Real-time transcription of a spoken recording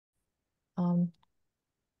So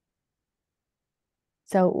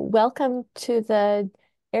welcome to the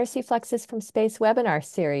Air Sea Fluxes from Space webinar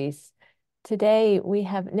series. Today we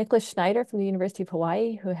have Niklas Schneider from the University of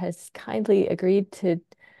Hawaii, who has kindly agreed to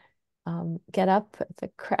get up at the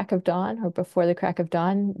crack of dawn or before the crack of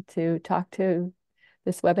dawn to talk to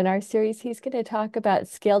this webinar series. He's going to talk about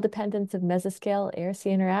scale dependence of mesoscale air-sea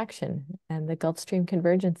interaction and the Gulf Stream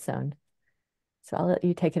convergence zone. So I'll let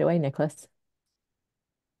you take it away, Niklas.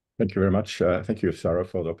 Thank you very much. Thank you, Sarah,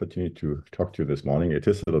 for the opportunity to talk to you this morning. It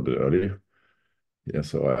is a little bit early. Yeah,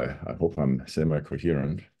 so I hope I'm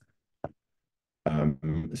semi-coherent.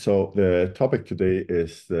 So the topic today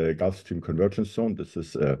is the Gulf Stream convergence zone. This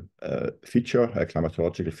is a feature, a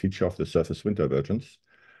climatological feature of the surface wind divergence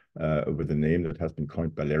with a name that has been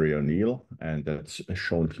coined by Larry O'Neill, and that's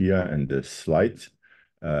shown here in this slide.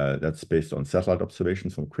 That's based on satellite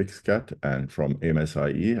observations from QuickScat and from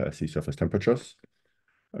AMSIE, sea surface temperatures.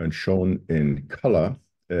 And shown in color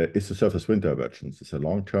is the surface wind divergence. It's a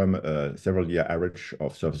long-term, several-year average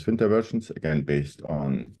of surface wind divergence, again, based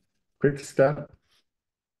on QuickStat.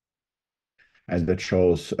 And that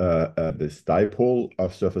shows this dipole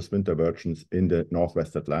of surface wind divergence in the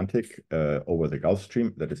Northwest Atlantic over the Gulf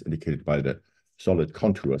Stream that is indicated by the solid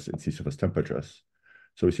contours in sea surface temperatures.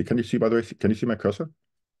 So you see, can you see, by the way, can you see my cursor?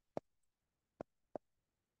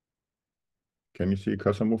 Can you see a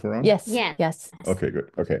cursor move around? Yes, yes. Okay, good.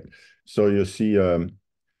 Okay. So you see,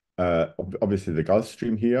 obviously the Gulf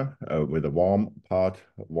Stream here with the warm parts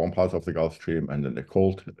of the Gulf Stream, and then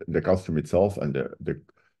the Gulf Stream itself, and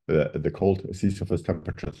the cold sea surface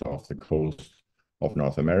temperatures of the coast of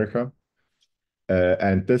North America.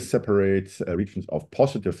 And this separates regions of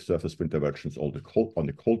positive surface wind divergence on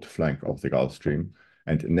the cold flank of the Gulf Stream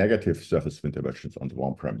and negative surface wind divergence on the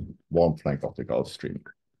warm flank of the Gulf Stream.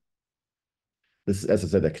 This is, as I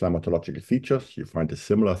said, a climatological features. You find a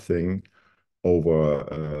similar thing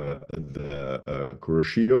over the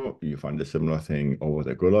Kuroshio. You find a similar thing over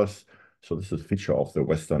the Gullars. So this is a feature of the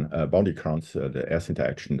western boundary currents, the Earth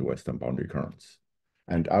interaction, the western boundary currents.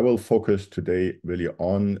 And I will focus today really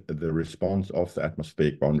on the response of the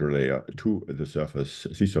atmospheric boundary layer to the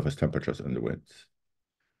sea surface temperatures and the winds.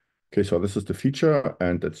 Okay, so this is the feature,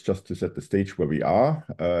 and it's just to set the stage where we are.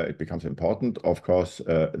 It becomes important. Of course,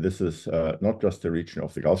 this is not just the region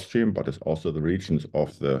of the Gulf Stream, but it's also the regions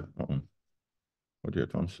of the, what do you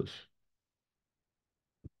advance this?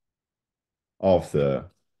 Of the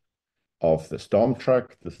storm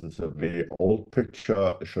track. This is a very old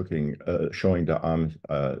picture showing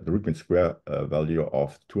the root mean square value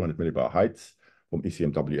of 200 millibar heights from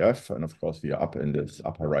ECMWF, and of course we are up in this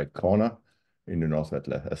upper right corner in the North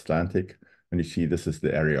Atlantic, and you see this is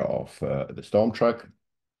the area of the storm track.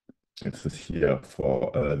 It's this here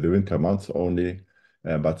for the winter months only.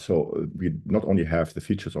 But so we not only have the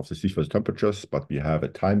features of the sea surface temperatures, but we have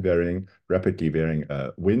a rapidly varying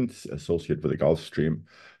winds associated with the Gulf Stream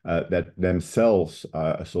that themselves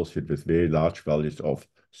are associated with very large values of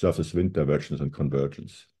surface wind divergence and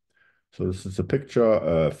convergence. So this is a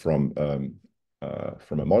picture from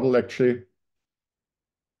a model actually,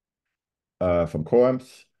 from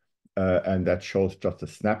COAMS. And that shows just a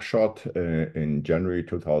snapshot in January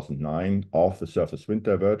 2009 of the surface wind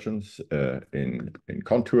divergence in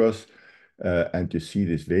contours. And you see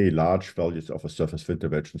these very large values of a surface wind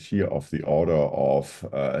divergence here of the order of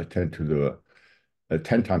 10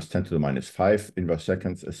 times 10 to the minus 5 inverse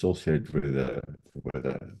seconds associated with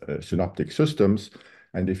the synoptic systems.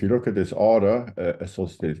 And if you look at this order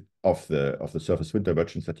associated of the surface wind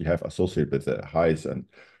divergence that you have associated with the highs and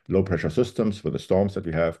low pressure systems, with the storms that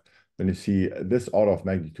we have, then you see this order of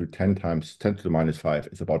magnitude 10 times 10 to the minus 5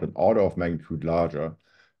 is about an order of magnitude larger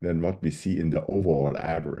than what we see in the overall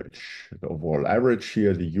average. The overall average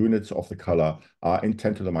here, the units of the color are in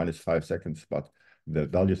 10 to the minus 5 seconds, but the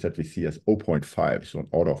values that we see as 0.5, so an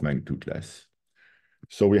order of magnitude less.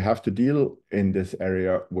 So we have to deal in this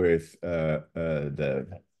area with the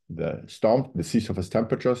sea surface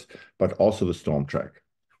temperatures, but also the storm track.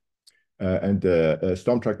 And the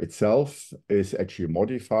storm track itself is actually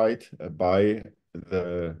modified by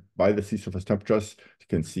the sea surface temperatures. You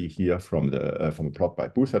can see here from a plot by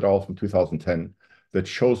Booth et al. From 2010 that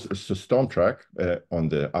shows the storm track on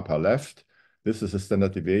the upper left. This is a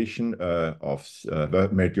standard deviation of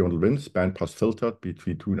meridional winds, bandpass filtered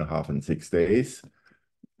between 2.5 and 6 days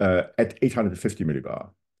at 850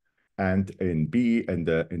 millibar. And in B, on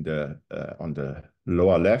the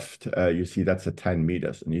lower left, you see that's at 10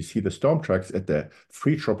 meters. And you see the storm tracks at the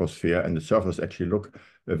free troposphere and the surface actually look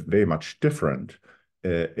very much different.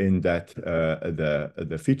 in that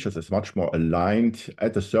the features is much more aligned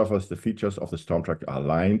at the surface. The features of the storm track are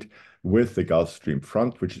aligned with the Gulf Stream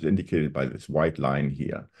front, which is indicated by this white line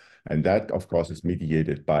here. And that, of course, is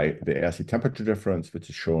mediated by the air sea temperature difference, which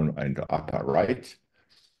is shown in the upper right.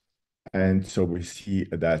 And so we see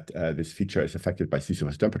that this feature is affected by sea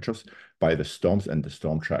surface temperatures, by the storms and the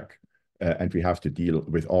storm track. And we have to deal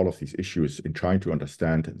with all of these issues in trying to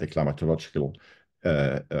understand the climatological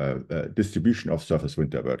distribution of surface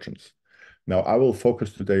wind divergence. Now, I will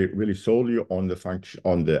focus today really solely on the function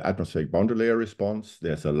on the atmospheric boundary layer response.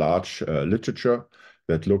 There's a large literature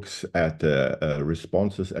that looks at the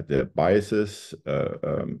responses, at the biases,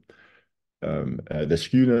 the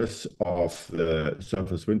skewness of the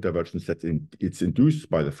surface wind divergence that it's induced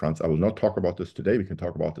by the fronts. I will not talk about this today. We can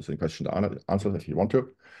talk about this in question and answers if you want to.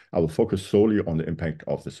 I will focus solely on the impact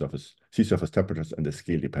of the sea surface temperatures and the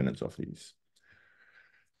scale dependence of these.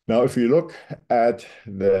 Now, if you look at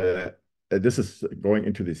this is going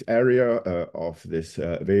into this area of this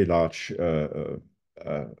very large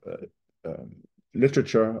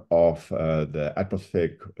literature of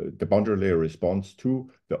the boundary layer response to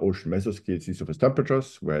the ocean mesoscale sea surface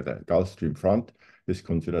temperatures, where the Gulf Stream front is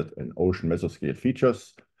considered an ocean mesoscale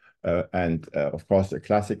features. Of course, a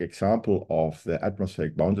classic example of the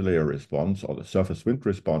atmospheric boundary layer response or the surface wind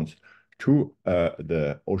response to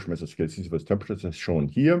the ocean mesoscale sea surface temperatures is shown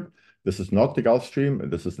here. This is not the Gulf Stream.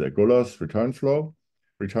 This is the Agulhas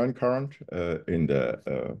return current in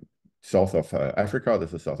the south of Africa.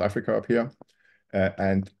 This is South Africa up here.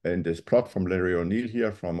 And in this plot from Larry O'Neill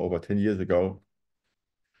here from over 10 years ago,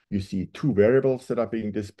 you see two variables that are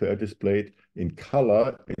being displayed. In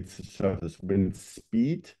color, it's the surface wind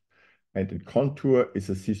speed, and in contour is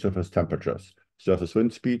the sea surface temperatures. Surface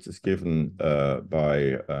wind speeds is given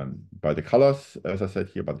by the colors, as I said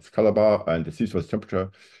here, by this color bar, and the sea surface temperature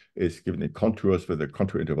is given in contours with a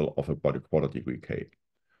contour interval of about a quarter degree K.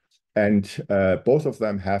 And both of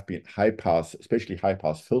them have been especially high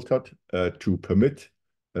pass filtered to permit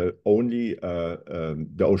only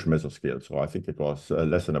the ocean mesoscale. So I think it was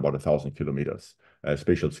less than about 1,000 kilometers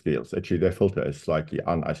spatial scales. Actually, their filter is slightly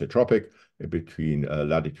anisotropic between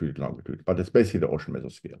latitude and longitude, but it's basically the ocean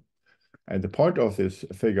mesoscale. And the point of this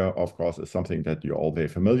figure, of course, is something that you're all very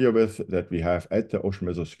familiar with, that we have at the ocean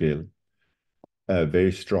mesoscale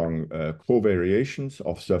very strong covariations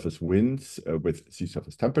of surface winds with sea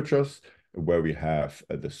surface temperatures, where we have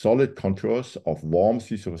the solid contours of warm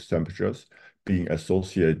sea surface temperatures being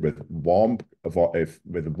associated with warm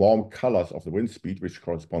colors of the wind speed, which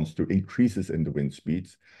corresponds to increases in the wind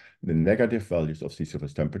speeds. The negative values of sea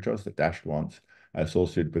surface temperatures, the dashed ones, are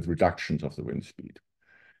associated with reductions of the wind speed.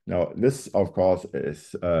 Now, this, of course,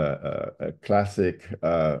 is a classic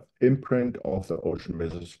imprint of the ocean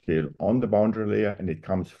mesoscale on the boundary layer, and it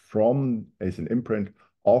comes as an imprint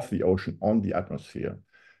of the ocean on the atmosphere.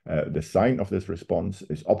 The sign of this response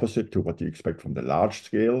is opposite to what you expect from the large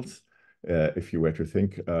scales. If you were to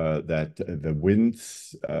think that the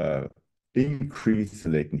winds increase the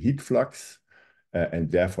latent heat flux,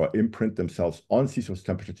 and therefore imprint themselves on sea surface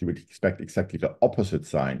temperatures, you would expect exactly the opposite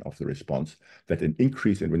sign of the response, that an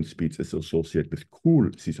increase in wind speeds is associated with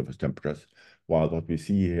cool sea surface temperatures, while what we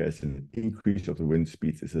see here is an increase of the wind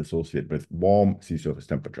speeds is associated with warm sea surface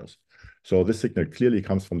temperatures. So this signal clearly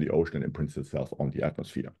comes from the ocean and imprints itself on the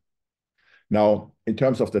atmosphere. Now, in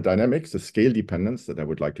terms of the dynamics, the scale dependence that I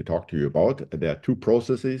would like to talk to you about, there are two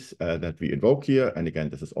processes that we invoke here. And again,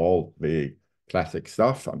 this is all very classic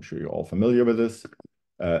stuff. I'm sure you're all familiar with this.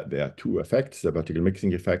 There are two effects, the vertical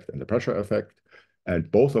mixing effect and the pressure effect, and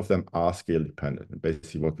both of them are scale dependent. And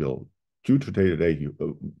basically what we'll do today,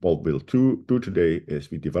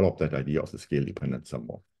 is we develop that idea of the scale dependence some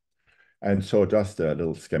more. And so just a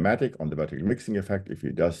little schematic on the vertical mixing effect. If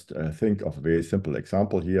you just think of a very simple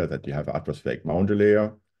example here, that you have an atmospheric boundary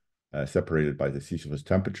layer separated by the sea surface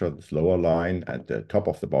temperature, this lower line, and the top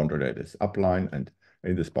of the boundary layer is up line. And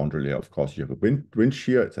in this boundary layer, of course, you have a wind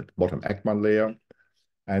shear. It's at the bottom Ekman layer.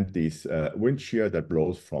 And this wind shear that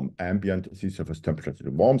blows from ambient sea surface temperatures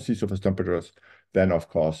to warm sea surface temperatures. Then, of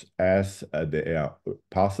course, as the air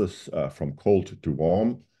passes from cold to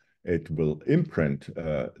warm, it will imprint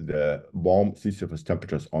the warm sea surface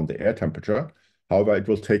temperatures on the air temperature. However, it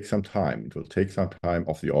will take some time. It will take some time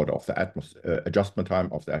of the order of the adjustment time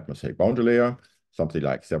of the atmospheric boundary layer, something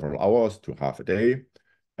like several hours to half a day.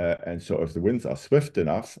 And so if the winds are swift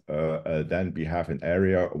enough, then we have an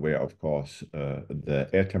area where, of course, the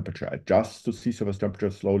air temperature adjusts to sea surface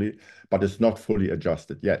temperature slowly, but it's not fully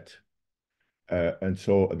adjusted yet. And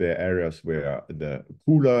so there are areas where the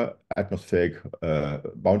cooler atmospheric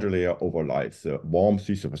boundary layer overlies warm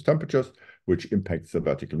sea surface temperatures, which impacts the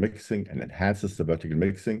vertical mixing and enhances the vertical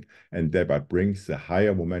mixing, and thereby brings the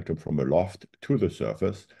higher momentum from aloft to the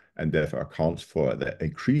surface, and therefore accounts for the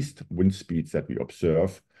increased wind speeds that we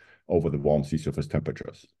observe over the warm sea surface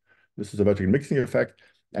temperatures. This is a vertical mixing effect.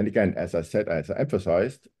 And again, as I said, as I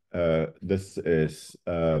emphasized, this is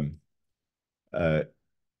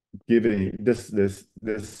giving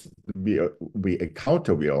we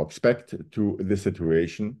encounter, we expect to this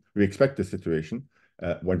situation. We expect this situation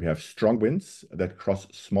when we have strong winds that cross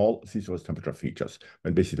small sea surface temperature features,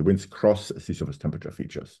 when basically the winds cross sea surface temperature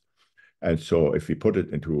features. And so if we put it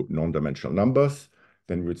into non-dimensional numbers,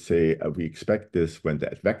 then we would say we expect this when the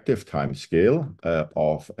advective time scale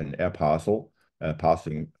of an air parcel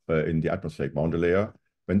passing in the atmospheric boundary layer,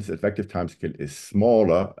 when this advective time scale is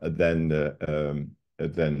smaller than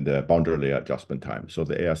the boundary layer adjustment time. So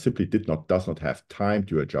the air simply does not have time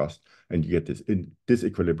to adjust, and you get this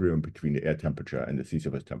disequilibrium between the air temperature and the sea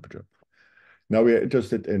surface temperature. Now we are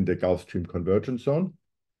interested in the Gulf Stream convergence zone.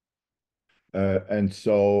 And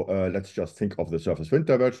so let's just think of the surface wind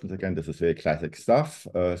divergence. Again, this is very classic stuff.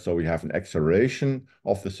 So we have an acceleration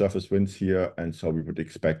of the surface winds here. And so we would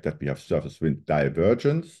expect that we have surface wind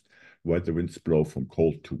divergence, where the winds blow from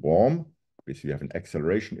cold to warm. Basically, we have an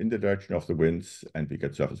acceleration in the direction of the winds, and we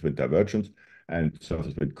get surface wind divergence, and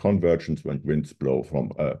surface wind convergence when winds blow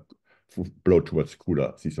towards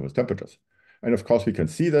cooler sea surface temperatures. And of course, we can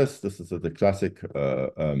see this. This is the classic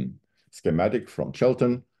schematic from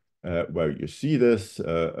Chilton, where you see this,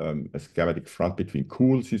 a schematic front between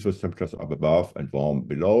cool sea surface temperatures up above and warm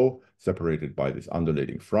below, separated by this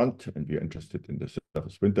undulating front. And we are interested in the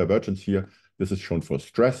surface wind divergence here. This is shown for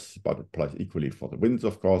stress, but it applies equally for the winds,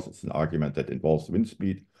 of course. It's an argument that involves wind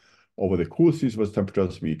speed. Over the cool sea surface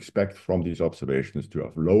temperatures, we expect from these observations to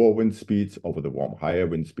have lower wind speeds, over the warm, higher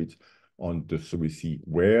wind speeds. So we see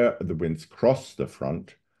where the winds cross the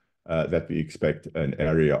front, that we expect an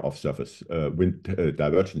area of surface wind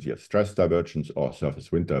divergence here, stress divergence or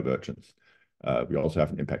surface wind divergence. We also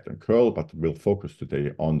have an impact on curl, but we'll focus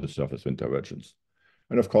today on the surface wind divergence.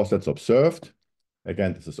 And of course, that's observed.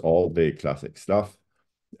 Again, this is all very classic stuff,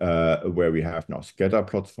 where we have now scatter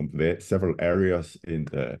plots from several areas in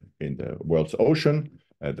the world's ocean.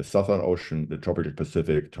 The Southern Ocean, the tropical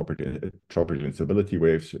Pacific, tropical instability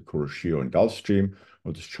waves, Kuroshio and Gulf Stream.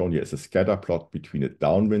 What is shown here is a scatter plot between a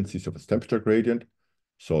downwind sea surface temperature gradient.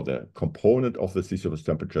 So the component of the sea surface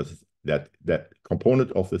temperatures, that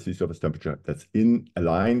component of the sea surface temperature that's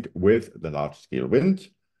aligned with the large scale wind.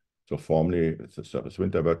 So formally, it's a surface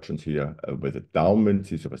wind divergence here with a downwind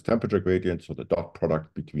sea surface temperature gradient. So the dot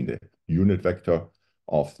product between the unit vector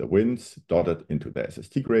of the winds dotted into the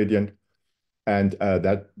SST gradient. And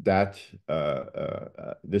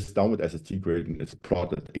this downward SST gradient is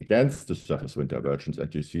plotted against the surface wind divergence,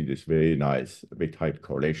 and you see these very nice, very tight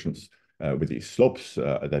correlations with these slopes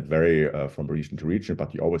that vary from region to region,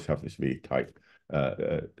 but you always have this very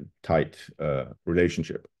tight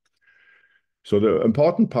relationship. So the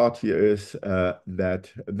important part here is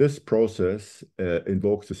that this process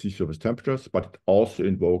invokes the sea surface temperatures, but it also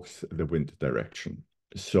invokes the wind direction.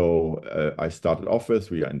 So I started off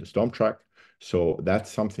with, we are in the storm track. So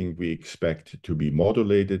that's something we expect to be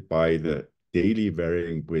modulated by the daily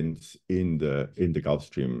varying winds in the Gulf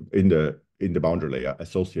Stream, in the boundary layer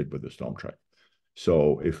associated with the storm track.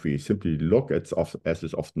 So if we simply look at, as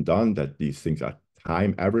is often done, that these things are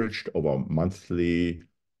time averaged over monthly,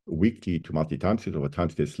 weekly to monthly time scales, over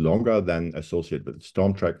time scales longer than associated with the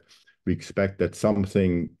storm track, we expect that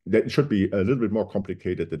something that should be a little bit more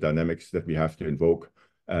complicated, the dynamics that we have to invoke,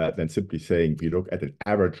 than simply saying we look at an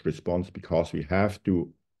average response, because we have to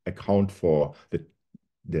account for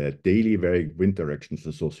the daily varying wind directions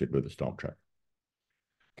associated with the storm track.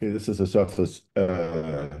 Okay, this is a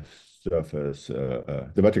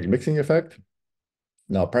the vertical mixing effect.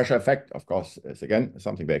 Now, pressure effect, of course, is again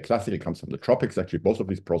something very classic. It comes from the tropics. Actually, both of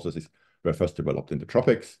these processes were first developed in the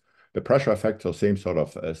tropics. The pressure effect, so same sort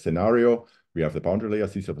of scenario. We have the boundary layer,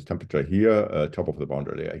 sea surface temperature here, top of the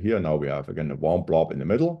boundary layer here. Now we have, again, a warm blob in the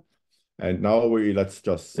middle. And now let's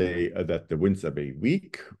just say that the winds are very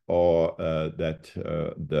weak, or that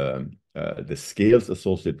the scales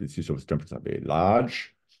associated with sea surface temperatures are very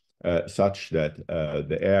large, such that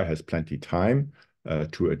the air has plenty time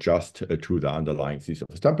to adjust to the underlying sea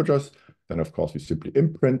surface temperatures. Then, of course, we simply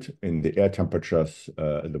imprint in the air temperatures,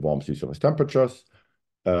 the warm sea surface temperatures.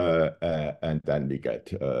 And then we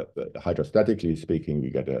get, hydrostatically speaking,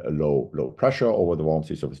 we get a low pressure over the warm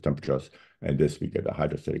sea surface temperatures, and this we get a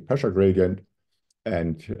hydrostatic pressure gradient.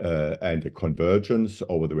 and a convergence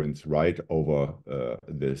over the winds right over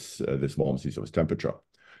this warm sea surface temperature.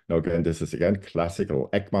 Now again, this is again classical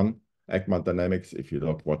Ekman dynamics. If you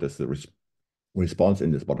look what is the response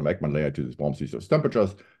in this bottom Ekman layer to this warm sea surface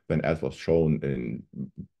temperatures, then as was shown in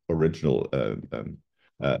original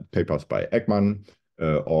papers by Ekman,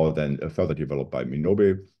 or then further developed by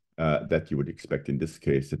Minobe, that you would expect in this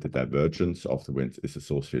case that the divergence of the winds is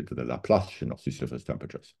associated with the Laplacian of sea surface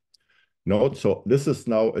temperatures. Note, so this is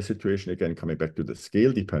now a situation, again, coming back to the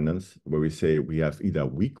scale dependence, where we say we have either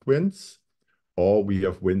weak winds or we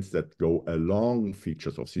have winds that go along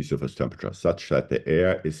features of sea surface temperature, such that the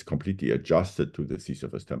air is completely adjusted to the sea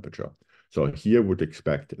surface temperature. So here would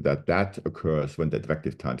expect that that occurs when the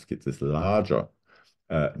advective timescale is larger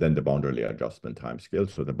than the boundary layer adjustment timescale.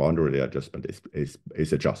 So the boundary layer adjustment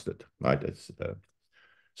is adjusted, right?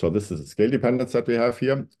 So this is a scale dependence that we have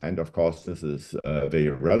here. And of course, this is very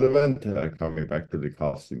relevant, coming back to the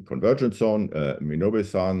casting convergence zone.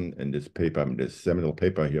 Minobe-san in this paper, in this seminal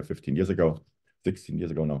paper here 15 years ago, 16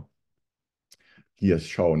 years ago now, he has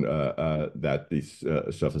shown that this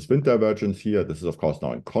surface wind divergence here, this is of course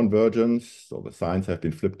now in convergence. So the signs have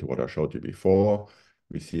been flipped to what I showed you before.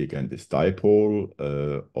 We see again this dipole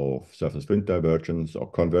of surface wind divergence or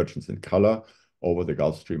convergence in color over the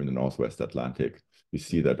Gulf Stream in the Northwest Atlantic. We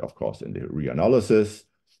see that, of course, in the reanalysis.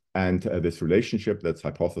 And this relationship that's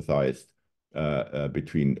hypothesized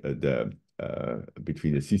between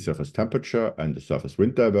the sea surface temperature and the surface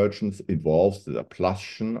wind divergence involves the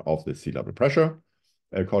Laplacian of the sea level pressure,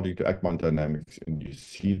 according to Ekman dynamics. And you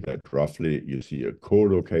see that roughly you see a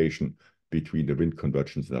co-location between the wind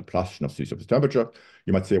convergence and the Laplacian of sea surface temperature.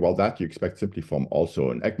 You might say, well, that you expect simply from also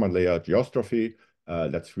an Ekman layer geostrophy.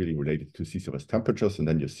 That's really related to sea surface temperatures. And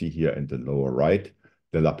then you see here in the lower right,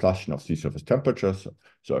 the Laplacian of sea surface temperatures.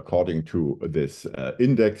 So according to this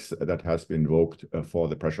index that has been invoked for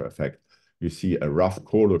the pressure effect, you see a rough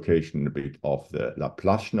co-location bit of the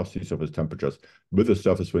Laplacian of sea surface temperatures with the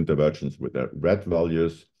surface wind divergence, with the red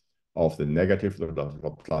values of the negative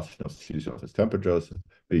Laplacian of sea surface temperatures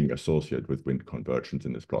being associated with wind convergence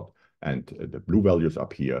in this plot. And the blue values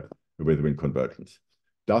up here with wind convergence.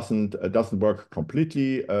 Doesn't work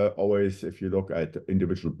completely always. If you look at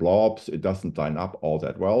individual blobs, it doesn't line up all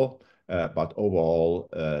that well. But overall,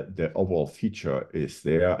 the overall feature is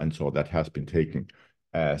there. And so that has been taken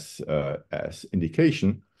as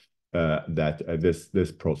indication that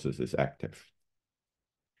this process is active.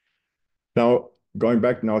 Now, going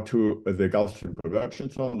back now to the Gulf Stream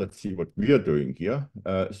convergence zone, let's see what we are doing here.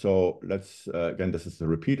 So let's, again, this is a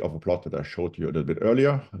repeat of a plot that I showed you a little bit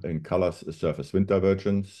earlier. In colors, surface wind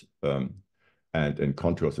divergence, and in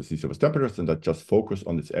contours, the sea surface temperatures, and that just focus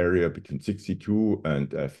on this area between 62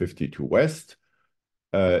 and 52 west.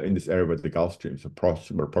 In this area where the Gulf Stream is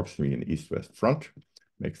approximately an east-west front.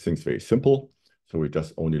 Makes things very simple. So we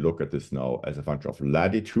just only look at this now as a function of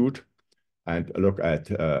latitude, and look at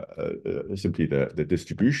simply the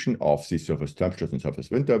distribution of sea surface temperatures and surface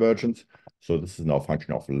wind divergence. So this is now a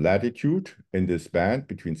function of latitude in this band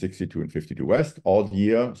between 62 and 52 west all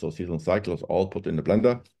year. So seasonal cycles all put in the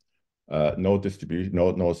blender. No distribution,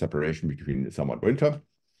 no separation between summer and winter.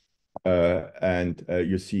 And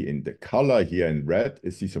you see in the color here in red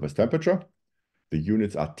is sea surface temperature. The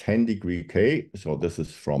units are 10 degree K. So this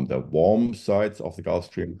is from the warm sides of the Gulf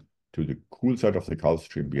Stream to the cool side of the Gulf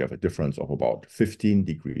Stream. We have a difference of about 15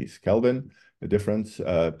 degrees Kelvin, the difference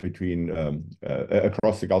between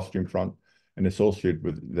across the Gulf Stream front. And associated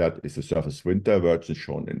with that is the surface wind divergence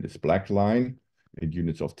shown in this black line in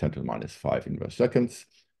units of 10 to the minus 5 inverse seconds.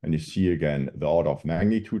 And you see again the order of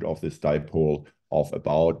magnitude of this dipole of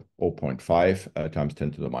about 0.5 times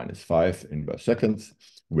 10 to the minus 5 inverse seconds,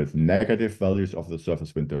 with negative values of the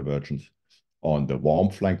surface wind divergence on the warm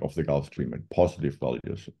flank of the Gulf Stream and positive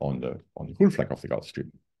values on the cool flank of the Gulf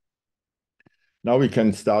Stream. Now we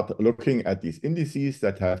can start looking at these indices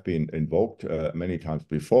that have been invoked many times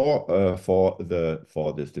before for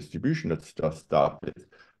this distribution. Let's just start with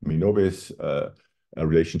Minobe's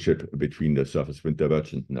relationship between the surface wind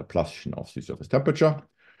divergence and the Laplacian of sea surface temperature.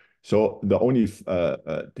 So the only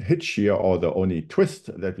hitch here, or the only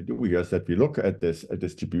twist that we do here, is that we look at this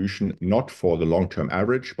distribution not for the long-term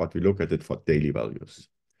average, but we look at it for daily values.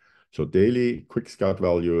 So daily quick scout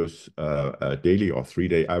values, daily or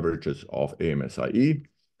 3-day averages of AMSIE.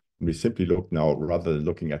 And we simply look now, rather than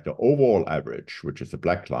looking at the overall average, which is the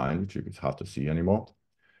black line, which is hard to see anymore,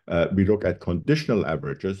 we look at conditional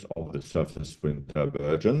averages of the surface wind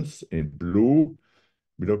divergence in blue.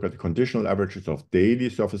 We look at the conditional averages of daily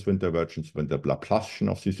surface wind divergence when the Laplacian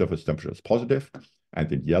of sea surface temperature is positive.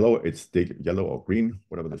 And in yellow, it's yellow or green,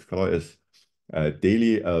 whatever this color is,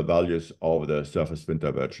 daily values of the surface wind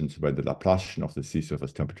divergence when the Laplacian of the sea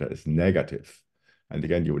surface temperature is negative. And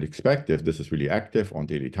again, you would expect if this is really active on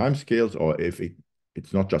daily timescales, or if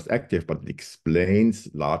it's not just active, but it explains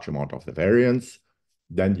large amount of the variance,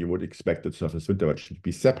 then you would expect the surface wind divergence to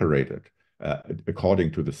be separated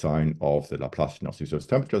according to the sign of the Laplacian of the surface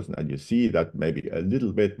temperatures. And you see that maybe a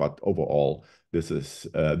little bit, but overall, this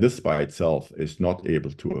by itself is not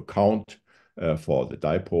able to account for the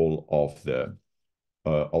dipole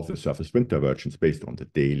of the surface wind divergence based on the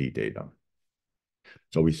daily data.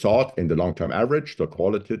 So we saw it in the long-term average. So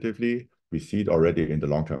qualitatively, we see it already in the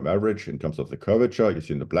long-term average in terms of the curvature. You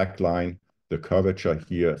see in the black line, the curvature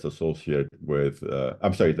here is associated with,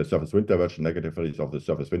 I'm sorry, the surface wind divergence, negative values of the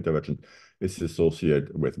surface wind divergence is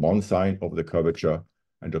associated with one sign of the curvature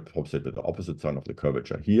and opposite with the opposite sign of the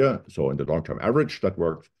curvature here. So in the long-term average, that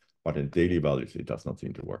works, but in daily values, it does not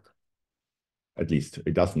seem to work. At least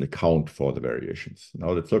it doesn't account for the variations.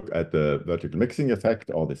 Now let's look at the vertical mixing effect,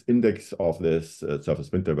 or this index of this surface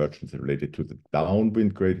wind divergence related to the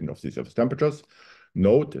downwind gradient of sea surface temperatures.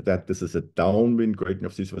 Note that this is a downwind gradient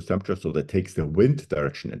of sea surface temperature, so that takes the wind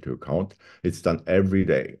direction into account. It's done every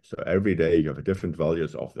day. So every day you have different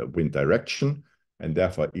values of the wind direction, and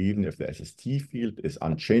therefore even if the SST field is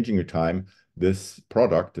unchanging in time, this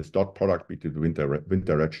dot product between the wind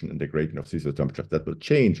direction and the gradient of sea surface temperature, that will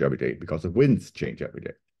change every day because the winds change every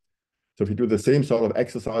day. So if you do the same sort of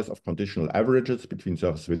exercise of conditional averages between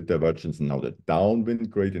surface wind divergence and now the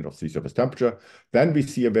downwind gradient of sea surface temperature, then we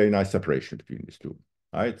see a very nice separation between these two,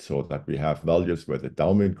 right? So that we have values where the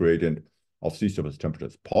downwind gradient of sea surface temperature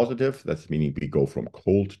is positive. That's meaning we go from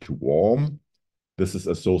cold to warm. This is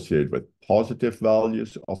associated with positive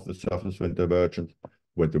values of the surface wind divergence.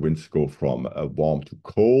 When the winds go from warm to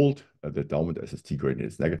cold, the downwind SST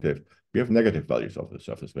gradient is negative. We have negative values of the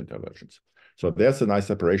surface wind divergence. So there's a nice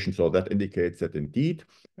separation. So that indicates that indeed,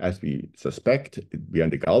 as we suspect, we are in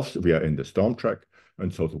the Gulf, we are in the storm track.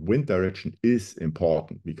 And so the wind direction is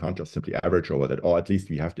important. We can't just simply average over that, or at least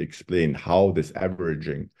we have to explain how this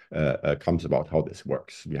averaging comes about, how this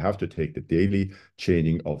works. We have to take the daily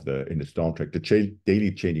changing in the storm track, the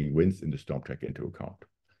daily changing winds in the storm track into account.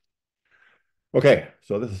 Okay,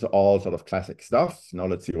 so this is all sort of classic stuff. Now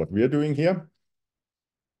let's see what we're doing here.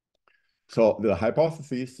 So the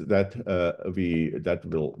hypothesis that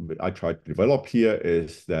I try to develop here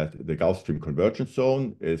is that the Gulf Stream convergence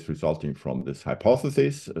zone is resulting from this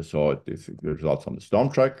hypothesis. So it results from the storm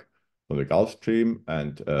track, from the Gulf Stream,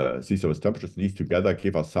 and sea surface temperatures. These together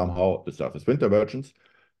give us somehow the surface wind divergence.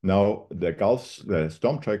 Now the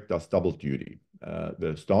storm track does double duty.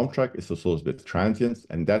 The storm track is associated with transients,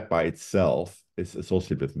 and that by itself is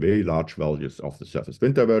associated with very large values of the surface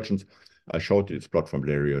wind divergence. I showed you this plot from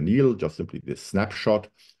Larry O'Neill, just simply this snapshot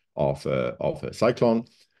of a cyclone,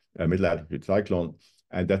 a middle altitude cyclone,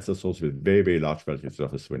 and that's associated with very, very large values of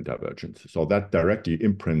surface wind divergence. So that directly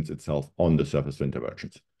imprints itself on the surface wind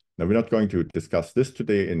divergence. Now, we're not going to discuss this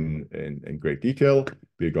today in great detail.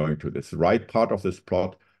 We're going to this right part of this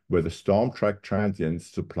plot, where the storm track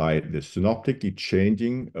transients supply the synoptically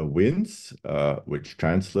changing winds, which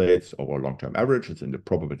translates over long-term averages in the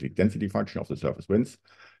probability density function of the surface winds.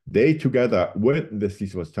 They, together with the sea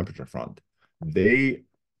surface temperature front, they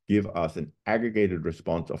give us an aggregated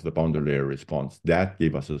response of the boundary layer response. That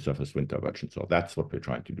gave us a surface wind divergence. So that's what we're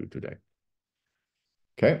trying to do today.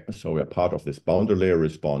 Okay, so we're part of this boundary layer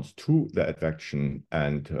response to the advection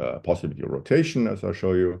and possibly rotation, as I'll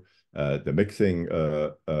show you. The mixing,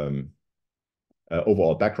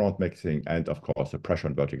 overall background mixing, and of course the pressure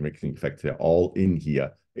and vertical mixing effects, they're all in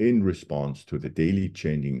here in response to the daily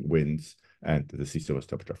changing winds and the sea surface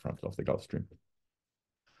temperature front of the Gulf Stream.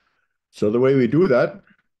 So the way we do that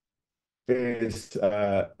is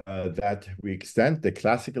that we extend the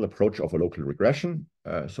classical approach of a local regression.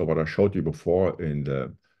 So what I showed you before in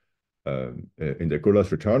the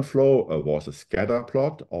Guller's return flow was a scatter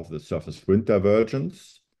plot of the surface wind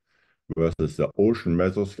divergence versus the ocean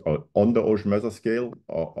mesoscale, on the ocean mesoscale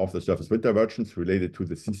of the surface wind divergence related to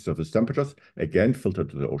the sea surface temperatures, again filtered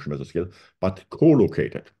to the ocean mesoscale, but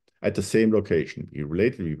co-located at the same location.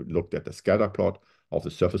 We looked at the scatter plot of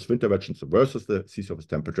the surface wind divergence versus the sea surface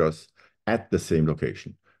temperatures at the same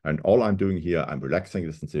location. And all I'm doing here, I'm relaxing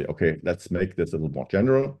this and say, okay, let's make this a little more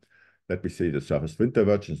general. Let me say the surface wind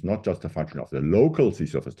divergence is not just a function of the local sea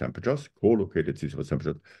surface temperatures, co-located sea surface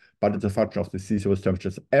temperatures, but it's a function of the sea surface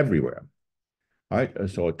temperatures everywhere. Right?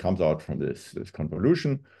 So it comes out from this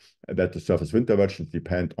convolution that the surface wind divergence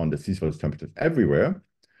depend on the sea surface temperatures everywhere.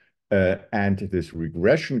 And this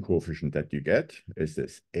regression coefficient that you get is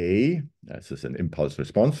this A. This is an impulse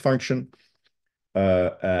response function.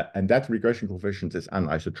 And that regression coefficient is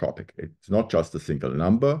anisotropic. It's not just a single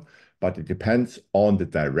number, but it depends on the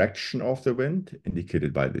direction of the wind,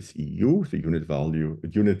 indicated by this EU, the unit value, the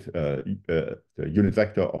unit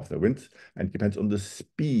vector of the winds, and it depends on the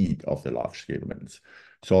speed of the large-scale winds.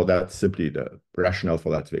 So that's simply the rationale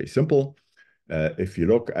for that. Very simple. If you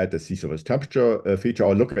look at the sea surface temperature feature,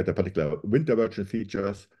 or look at the particular wind divergence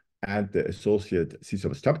features and the associated sea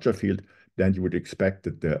surface temperature field, then you would expect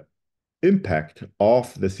that the impact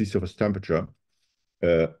of the sea surface temperature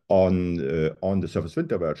on the surface wind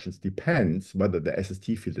divergence depends whether the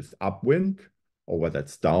SST field is upwind or whether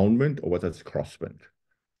it's downwind or whether it's crosswind,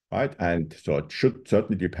 right? And so it should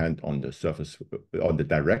certainly depend on the surface, on the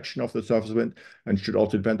direction of the surface wind, and should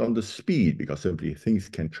also depend on the speed, because simply things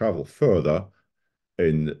can travel further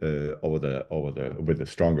in with the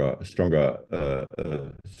stronger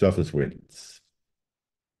surface winds.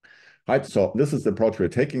 Right, so this is the approach we're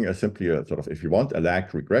taking, as simply a sort of, if you want, a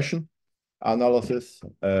lag regression analysis.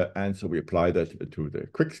 And so we apply that to the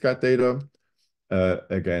QuickSCAT data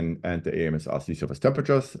again, and the AMSR sea surface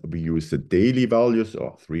temperatures. We use the daily values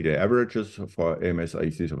or 3-day averages for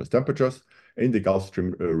AMSR sea surface temperatures in the Gulf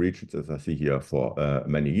Stream regions, as I see here, for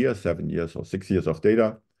many years, 7 years or 6 years of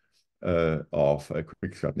data of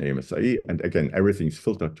QuickSCAT and AMSRE. And again, everything's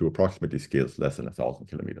filtered to approximately scales less than 1,000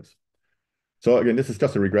 kilometers. So again, this is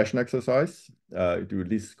just a regression exercise. Do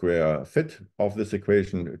least square fit of this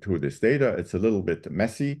equation to this data. It's a little bit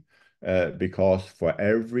messy because for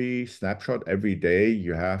every snapshot, every day,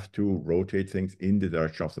 you have to rotate things in the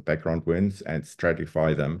direction of the background winds and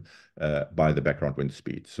stratify them by the background wind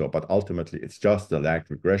speed. So, but ultimately, it's just a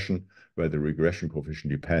lagged regression where the regression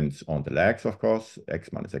coefficient depends on the lags, of course,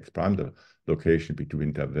 x minus x prime, the location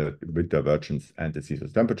between wind divergence and the sea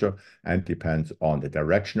surface temperature, and depends on the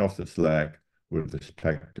direction of this lag with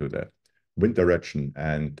respect to the wind direction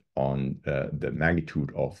and on the magnitude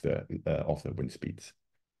of the wind speeds.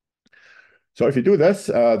 So if you do this,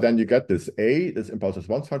 then you get this impulse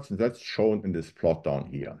response function that's shown in this plot down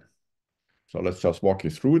here. So let's just walk you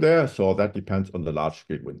through there. So that depends on the large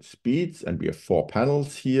scale wind speeds, and we have 4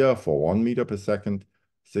 panels here for 1 meter per second,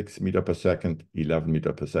 6 meter per second, 11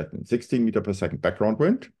 meter per second, 16 meter per second background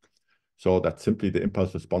wind. So that's simply the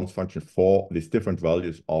impulse response function for these different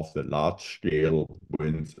values of the large-scale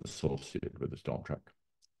winds associated with the storm track.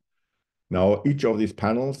 Now, each of these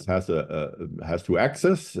panels has 2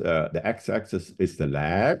 axes. The x-axis is the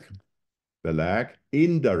lag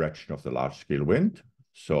in direction of the large-scale wind.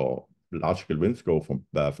 So large-scale winds go from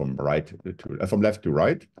left to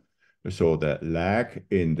right. So the lag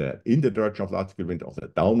in the direction of large-scale wind, of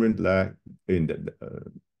the downwind lag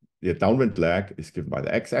the downwind lag is given by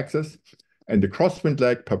the x-axis, and the crosswind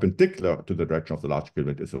lag perpendicular to the direction of the large scale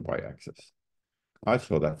wind is the y-axis. Right,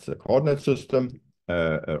 so that's the coordinate system,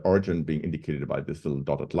 origin being indicated by this little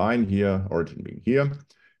dotted line here, origin being here,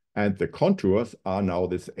 and the contours are now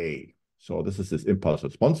this A. So this is this impulse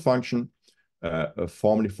response function,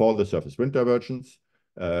 formally for the surface wind divergence.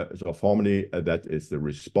 So formally, that is the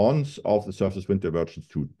response of the surface wind divergence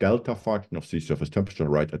to delta function of sea surface temperature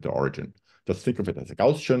right at the origin. Just think of it as a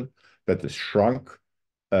Gaussian that is shrunk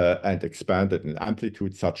and expanded in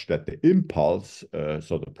amplitude such that the impulse,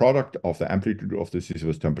 so the product of the amplitude of the sea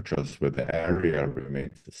surface temperatures with the area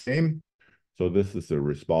remains the same. So this is the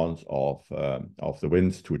response of the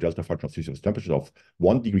winds to a delta function of sea surface temperature of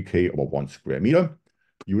 1 degree K over 1 square meter.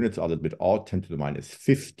 Units are a little bit odd, 10 to the minus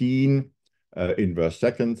 15 inverse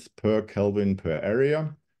seconds per Kelvin per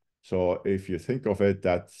area. So if you think of it,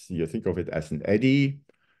 you think of it as an eddy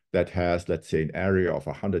that has, let's say, an area of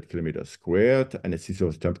 100 kilometers squared and a sea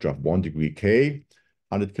surface temperature of 1 degree K.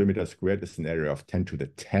 100 kilometers squared is an area of 10 to the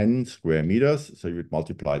 10 square meters. So you would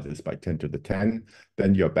multiply this by 10 to the 10.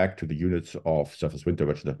 Then you're back to the units of surface wind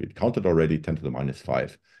divergence that we counted already, 10 to the minus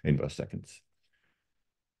 5 inverse seconds.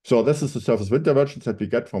 So this is the surface wind divergence that we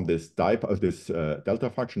get from this delta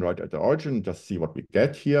function right at the origin. Just see what we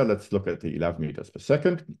get here. Let's look at the 11 meters per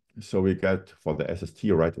second. So we get for the SST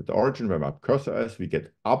right at the origin, where my cursor is, we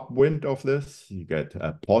get upwind of this. You get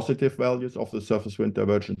positive values of the surface wind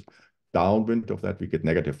divergence. Downwind of that, we get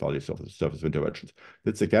negative values of the surface wind divergence.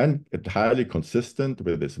 It's again entirely consistent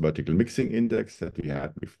with this vertical mixing index that we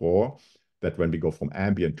had before, that when we go from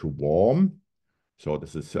ambient to warm, so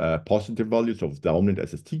this is positive values of downwind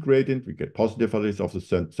SST gradient. We get positive values of the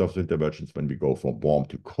surface wind divergence. When we go from warm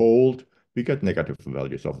to cold, we get negative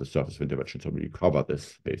values of the surface wind divergence. So we recover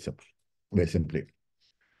this very simply.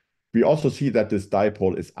 We also see that this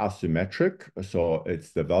dipole is asymmetric. So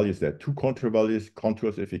it's the values, there are 2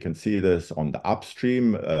 contours, if you can see this on the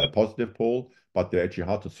upstream positive pole, but they're actually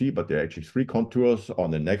hard to see, but there are actually 3 contours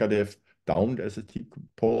on the negative downwind SST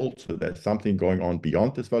dipole. So there's something going on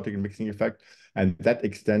beyond this vertical mixing effect, and that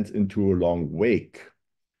extends into a long wake.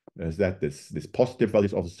 Is that this positive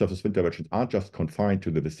values of the surface wind divergence aren't just confined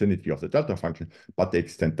to the vicinity of the delta function, but they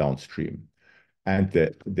extend downstream. And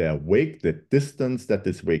the wake, the distance that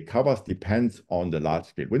this wake covers depends on the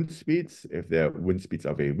large-scale wind speeds. If the wind speeds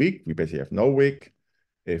are very weak, we basically have no wake.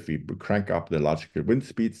 If we crank up the large-scale wind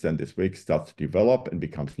speeds, then this wake starts to develop and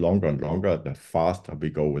becomes longer and longer the faster we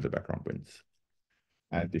go with the background winds.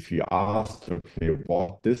 And if you ask, okay,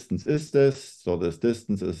 what distance is this? So this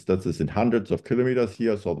distance is, that is in hundreds of kilometers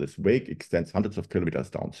here. So this wake extends hundreds of kilometers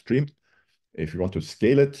downstream. If you want to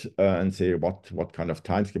scale it and say what kind of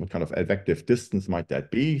time scale, what kind of effective distance might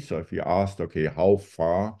that be? So if you asked, okay, how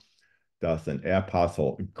far does an air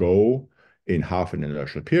parcel go in half an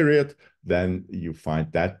inertial period, then you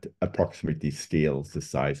find that approximately scales the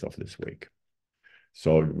size of this wake.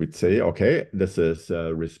 So we'd say, okay, this is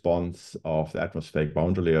a response of the atmospheric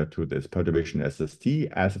boundary layer to this perturbation SST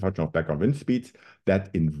as a function of background wind speeds that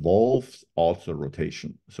involves also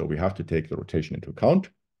rotation. So we have to take the rotation into account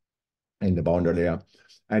in the boundary layer.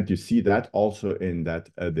 And you see that also in that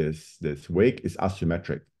this wake is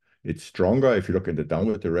asymmetric. It's stronger if you look in the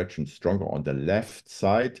downward direction, stronger on the left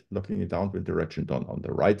side, looking in downward direction than on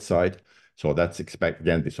the right side. So that's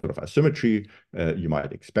again, the sort of asymmetry you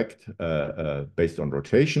might expect based on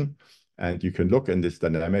rotation. And you can look in this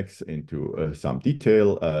dynamics into some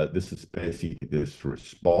detail. This is basically, this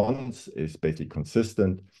response is basically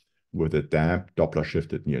consistent with a damped Doppler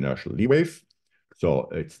shifted near inertial Lee wave. So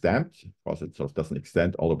it's damped because it sort of doesn't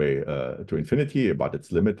extend all the way to infinity, but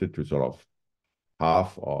it's limited to sort of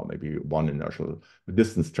half or maybe one inertial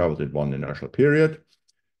distance traveled in one inertial period.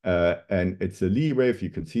 And it's a Lee wave.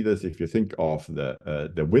 You can see this if you think of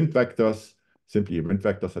the wind vectors, simply wind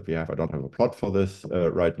vectors that we have. I don't have a plot for this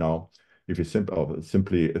right now. If you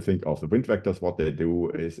simply think of the wind vectors, what they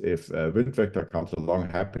do is if a wind vector comes along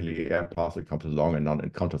happily, air parcel comes along and now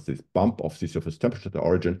encounters this bump of sea surface temperature at the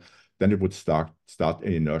origin, then it would start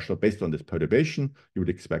an inertial. Based on this perturbation, you would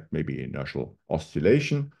expect maybe inertial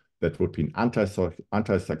oscillation. That would be an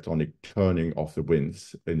anticyclonic turning of the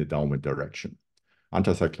winds in the downwind direction.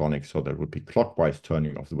 Anticyclonic, so that would be clockwise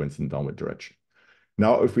turning of the winds in the downward direction.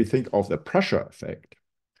 Now, if we think of the pressure effect,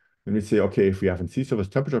 then we say, okay, if we have a sea surface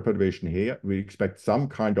temperature perturbation here, we expect some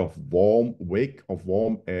kind of warm wake of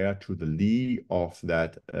warm air to the lee of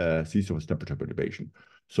that sea surface temperature perturbation.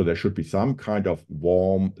 So there should be some kind of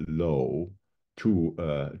warm low to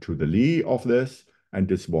the lee of this, and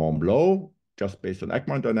this warm low, just based on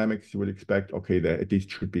Ekman dynamics, you would expect, okay, there at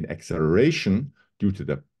least should be an acceleration due to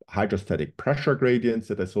the hydrostatic pressure gradients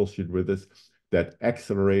that are associated with this that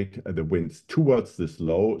accelerate the winds towards this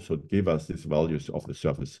low, so give us these values of the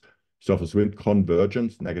surface wind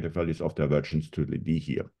convergence, negative values of divergence to the D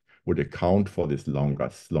here, would account for this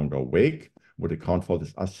longer wake, would account for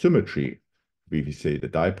this asymmetry. We say the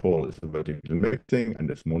dipole is the vertical mixing and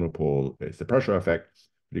this monopole is the pressure effect.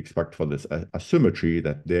 We expect for this asymmetry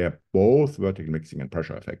that there both vertical mixing and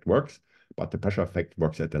pressure effect works, but the pressure effect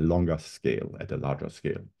works at a longer scale, at a larger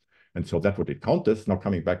scale. And so that would account this. Now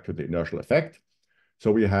coming back to the inertial effect.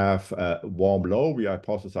 So we have warm low. We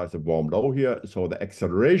hypothesize a warm low here. So the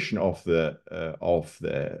acceleration of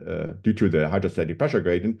the due to the hydrostatic pressure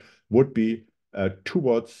gradient would be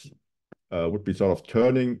sort of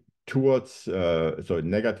turning towards so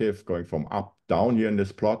negative, going from up down here in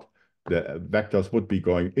this plot. The vectors would be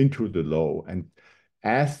going into the low, and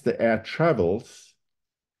as the air travels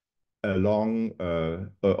along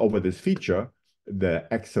over this feature,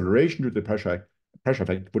 the acceleration to the pressure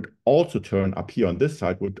effect would also turn up here on this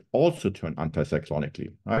side, would also turn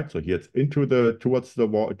anticyclonically, right? So here it's towards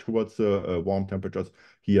the warm temperatures.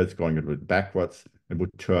 Here it's going a little bit backwards and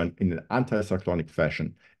would turn in an anticyclonic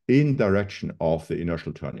fashion in direction of the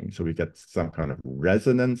inertial turning. So we get some kind of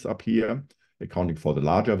resonance up here, accounting for the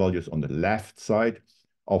larger values on the left side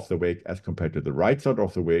of the wake as compared to the right side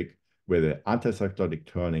of the wake, where the anticyclonic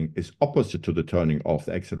turning is opposite to the turning of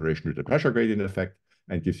the acceleration to the pressure gradient effect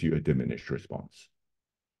and gives you a diminished response.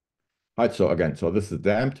 Right, so again, so this is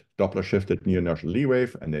damped, Doppler shifted near inertial Lee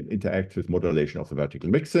wave, and then interacts with modulation of the vertical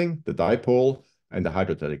mixing, the dipole, and the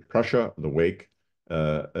hydrostatic pressure, the wake,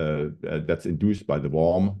 that's induced by the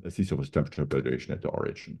warm sea surface temperature perturbation at the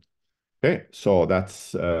origin. Okay, so that's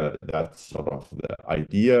sort of the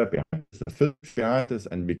idea behind this, the physics behind this,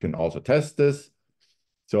 and we can also test this.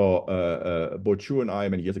 So both you and I,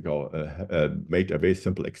 many years ago, made a very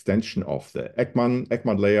simple extension of the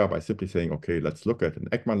Ekman layer by simply saying, okay, let's look at an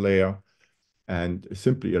Ekman layer and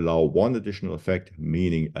simply allow one additional effect,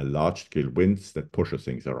 meaning a large-scale winds that pushes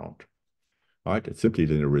things around. Right? It's simply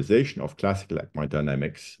linearization of classical Ekman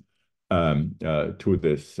dynamics to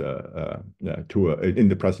this in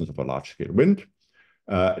the presence of a large-scale wind.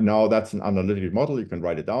 Now that's an analytic model. You can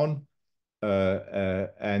write it down.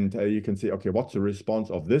 And you can say, okay, what's the response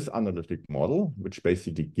of this analytic model, which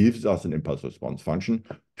basically gives us an impulse response function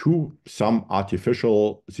to some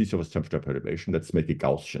artificial sea surface temperature perturbation. Let's make it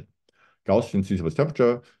Gaussian. Gaussian sea surface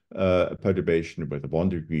temperature perturbation with a 1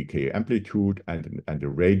 degree K amplitude and a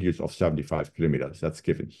radius of 75 kilometers. That's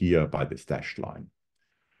given here by this dashed line.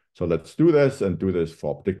 So let's do this and do this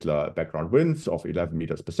for particular background winds of 11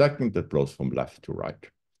 meters per second that blows from left to right.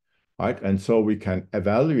 Right, and so we can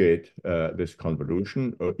evaluate this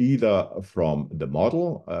convolution either from the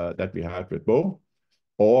model that we had with Bo,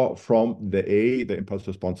 or from the impulse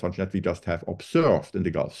response function that we just have observed in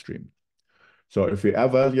the Gulf Stream. So if we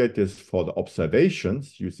evaluate this for the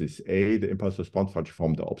observations, use this the impulse response function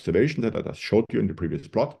from the observation that I just showed you in the previous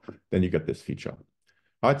plot, then you get this feature.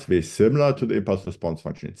 Right, it's very similar to the impulse response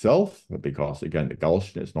function itself, because again, the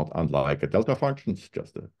Gaussian is not unlike a delta function. It's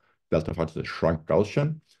just a delta function is a shrunk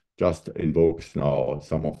Gaussian. Just invokes now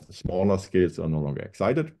some of the smaller scales are no longer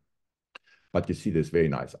excited. But you see this very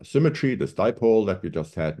nice asymmetry, this dipole that we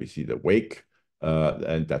just had. We see the wake,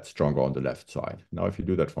 and that's stronger on the left side. Now, if you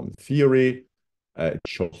do that from theory, it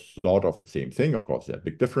shows sort of the same thing. Of course, there are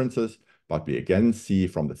big differences, but we again see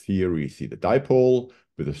from the theory, see the dipole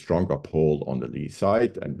with a stronger pole on the lee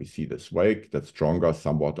side, and we see this wake that's stronger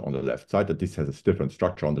somewhat on the left side. That this has a different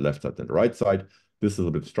structure on the left side than the right side. This is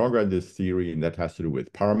a bit stronger in this theory, and that has to do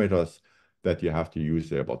with parameters that you have to use.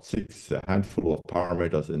 There are about a handful of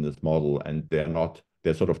parameters in this model, and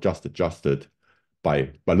they're sort of just adjusted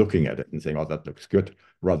by looking at it and saying, oh, that looks good,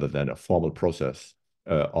 rather than a formal process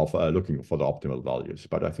of looking for the optimal values.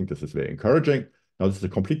 But I think this is very encouraging. Now, this is a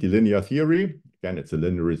completely linear theory. Again, it's a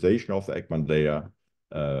linearization of the Ekman layer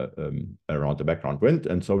around the background wind.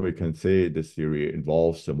 And so we can say this theory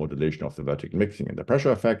involves the modulation of the vertical mixing and the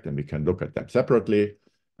pressure effect, and we can look at them separately.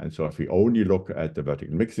 And so if we only look at the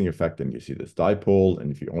vertical mixing effect, then you see this dipole.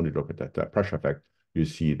 And if you only look at that pressure effect, you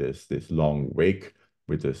see this long wake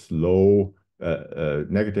with this low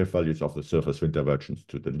negative values of the surface wind divergence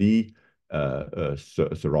to the lee,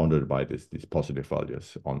 surrounded by these positive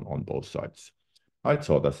values on both sides. Right,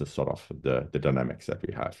 so this is sort of the dynamics that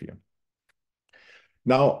we have here.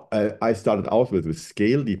 Now, I started out with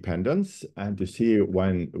scale dependence, and to see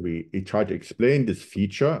when we try to explain this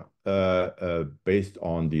feature based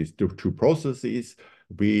on these two processes,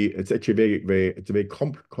 it's actually it's a very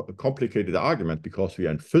complicated argument, because we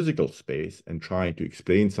are in physical space and trying to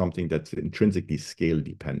explain something that's intrinsically scale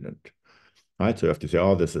dependent. Right, so you have to say,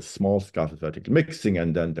 oh, this is small scale vertical mixing,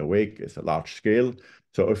 and then the wake is a large scale.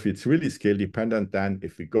 So if it's really scale dependent, then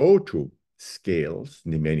if we go to scales,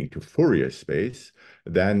 meaning to Fourier space,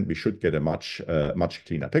 then we should get a much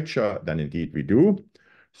cleaner picture than indeed we do.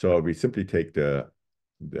 So we simply take the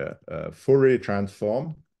Fourier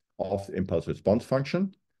transform of the impulse response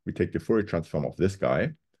function. We take the Fourier transform of this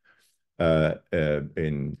guy from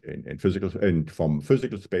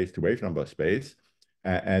physical space to wave number space,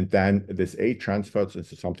 and then this A transfers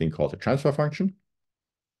into something called a transfer function.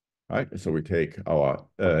 Right, so we take our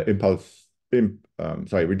impulse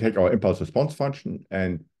response function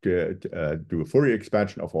and do a Fourier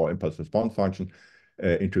expansion of our impulse response function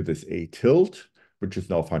into this A tilde, which is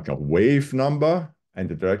now a function of wave number and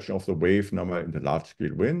the direction of the wave number in the large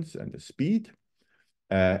scale winds and the speed.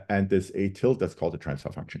 And this A tilde, that's called the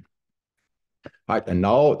transfer function. Right, and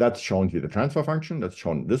now that's shown here, the transfer function, that's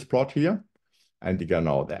shown in this plot here. And again,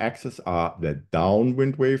 now the axes are the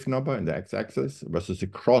downwind wave number in the x-axis versus the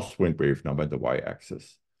crosswind wave number in the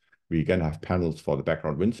y-axis. We again have panels for the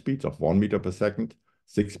background wind speeds of 1 meter per second,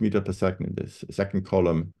 6 meters per second in this second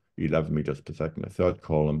column, 11 meters per second in the third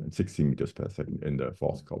column, and 16 meters per second in the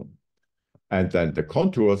fourth column. And then the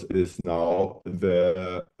contours is now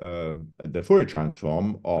the Fourier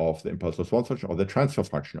transform of the impulse response function, or the transfer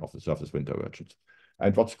function of the surface wind divergence.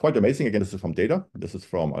 And what's quite amazing, again, this is from data. This is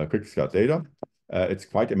from quick start data. It's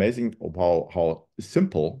quite amazing how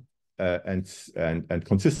simple and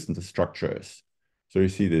consistent the structure is. So you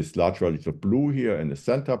see these large values of blue here in the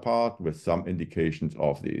center part, with some indications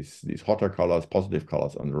of these hotter colors, positive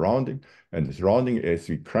colors on the rounding. And this rounding, as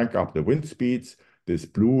we crank up the wind speeds, this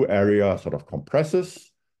blue area sort of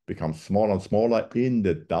compresses, becomes smaller and smaller in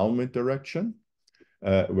the downwind direction,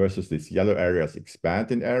 versus these yellow areas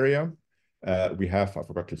expand in area. We have, I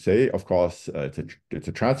forgot to say, of course, it's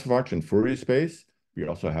a transfer function in Fourier space. We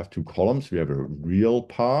also have two columns. We have a real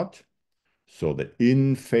part, so the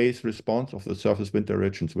in-phase response of the surface wind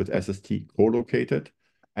directions with SST co-located,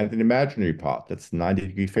 and an imaginary part that's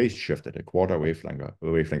 90-degree phase shifted, a quarter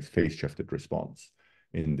wavelength phase shifted response.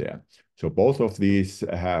 in there. So both of these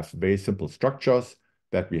have very simple structures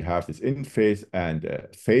that we have this in phase and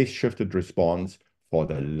phase shifted response for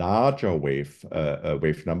the larger wave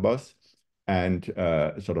numbers, and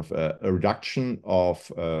sort of a reduction of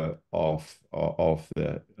the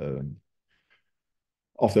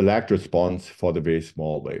lagged response for the very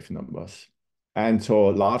small wave numbers. And so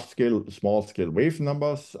large scale, small scale wave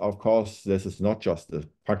numbers, of course, this is not just a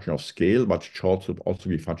function of scale, but it should also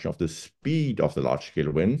be a function of the speed of the large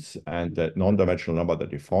scale winds. And the non-dimensional number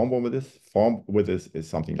that you form with this is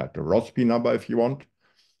something like the Rossby number, if you want.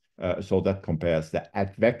 So that compares the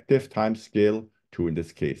advective time scale to, in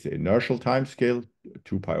this case, the inertial time scale,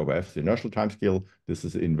 2 pi over f, the inertial time scale. This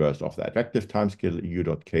is the inverse of the advective time scale, u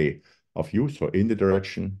dot k of u. So in the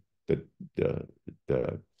direction, the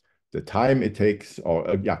time it takes, or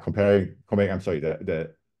comparing, I'm sorry,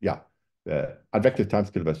 the advective time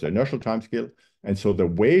scale versus the inertial time scale. And so the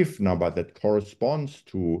wave number that corresponds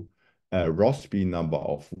to a Rossby number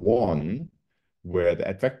of 1, where the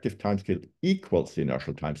advective timescale equals the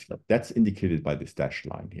inertial timescale. That's indicated by this dashed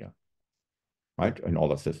line here, right? And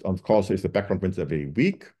all of this. Of course, if the background winds are very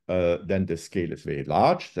weak, then the scale is very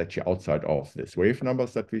large. It's actually outside of this wave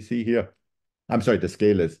numbers that we see here. I'm sorry, the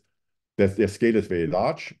scale is very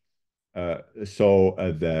large. So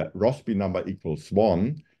the Rossby number equals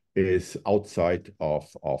 1 is outside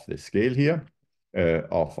of the scale here.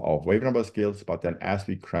 Of wave number scales, but then as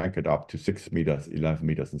we crank it up to 6 meters, 11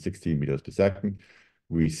 meters, and 16 meters per second,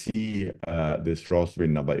 we see this Rossby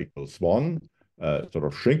number equals 1, sort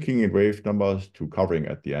of shrinking in wave numbers to covering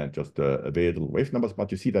at the end just very little wave numbers.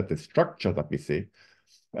 But you see that the structure that we see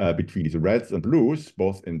between these reds and blues,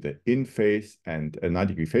 both in the in phase and a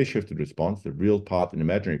 90-degree phase shifted response, the real part and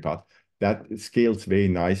imaginary part, that scales very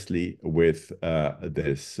nicely with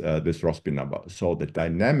this Rossby number. So the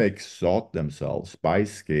dynamics sort themselves by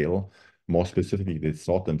scale. More specifically, they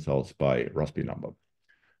sort themselves by Rossby number.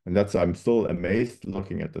 And I'm still amazed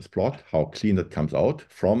looking at this plot, how clean it comes out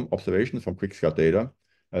from observations from quick-scout data,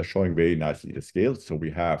 showing very nicely the scales. So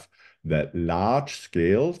we have the large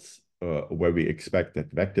scales where we expect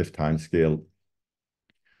that advective time scale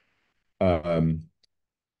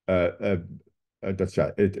that's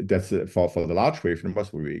right. That's for the large wave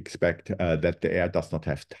numbers, we expect that the air does not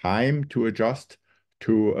have time to adjust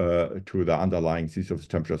to the underlying sea surface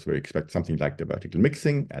temperatures. We expect something like the vertical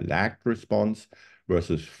mixing, a lagged response,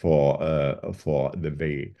 versus for the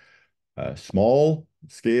very small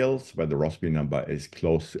scales where the Rossby number is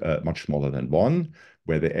much smaller than 1,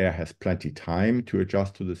 where the air has plenty time to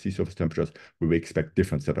adjust to the sea surface temperatures, we will expect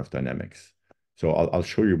different set of dynamics. So I'll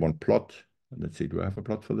show you one plot. Let's see, do I have a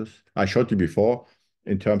plot for this? I showed you before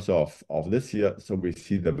in terms of this here. So we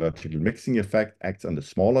see the vertical mixing effect acts on the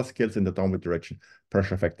smaller scales in the downward direction,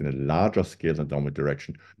 pressure effect in the larger scales in the downward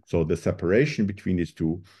direction. So the separation between these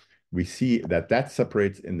two, we see that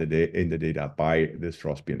separates in the data by this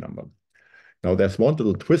Rossby number. Now there's one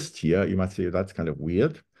little twist here. You might say that's kind of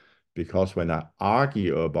weird, because when I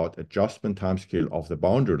argue about adjustment time scale of the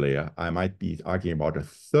boundary layer, I might be arguing about a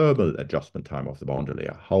thermal adjustment time of the boundary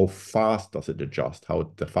layer. How fast does it adjust? How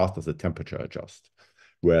fast does the temperature adjust?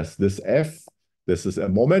 Whereas this F, this is a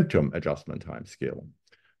momentum adjustment time scale,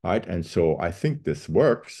 right? And so I think this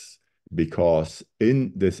works because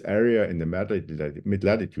in this area in the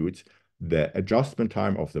mid-latitudes, the adjustment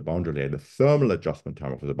time of the boundary layer, the thermal adjustment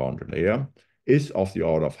time of the boundary layer, is of the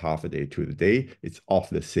order of half a day to the day. It's of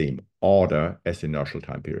the same order as inertial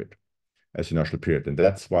time period, and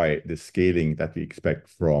that's why the scaling that we expect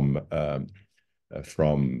from a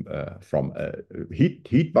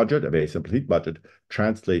heat budget, a very simple heat budget,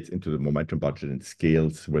 translates into the momentum budget and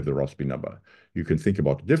scales with the Rossby number. You can think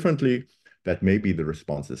about it differently, that maybe the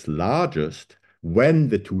response is largest when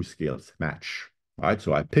the two scales match, right?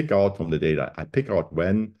 So I pick out from the data,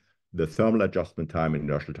 when the thermal adjustment time and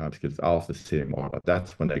inertial time scales are of the same order.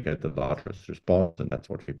 That's when I get the largest response, and that's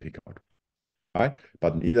what we pick out, right?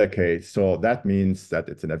 But in either case, so that means that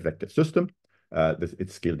it's an advective system.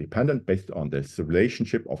 It's scale dependent based on this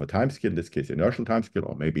relationship of a time scale, in this case, inertial time scale,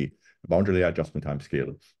 or maybe a boundary layer adjustment time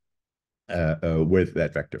scale with the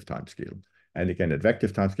advective time scale. And again,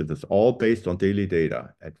 advective time scale is all based on daily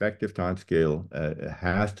data. Advective time scale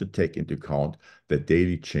has to take into account the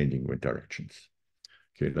daily changing wind directions.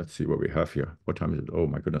 Okay, let's see what we have here. What time is it? Oh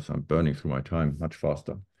my goodness, I'm burning through my time much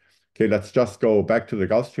faster. Okay, let's just go back to the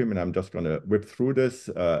Gulf Stream, and I'm just going to whip through this.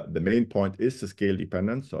 The main point is the scale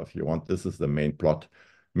dependence. So if you want, this is the main plot,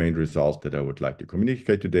 main result that I would like to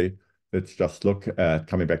communicate today. Let's just look at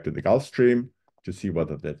coming back to the Gulf Stream to see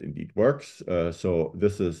whether that indeed works. So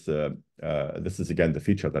this is again the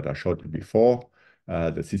feature that I showed you before.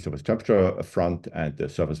 the sea surface temperature front and the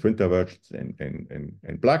surface wind divergence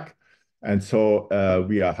in black. And so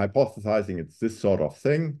we are hypothesizing it's this sort of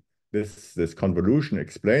thing. This convolution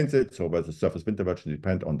explains it. So where the surface wind divergence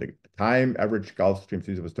depend on the time average Gulf Stream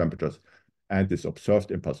sea surface temperatures and this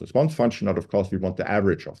observed impulse response function. And of course, we want the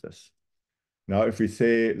average of this. Now, if we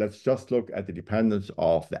say, let's just look at the dependence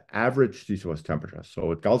of the average sea surface temperature.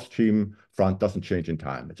 So a Gulf Stream front doesn't change in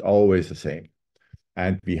time. It's always the same.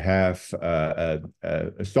 And we have a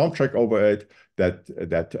storm track over it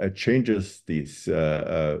that changes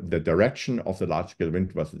the direction of the large-scale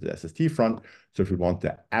wind versus the SST front. So if we want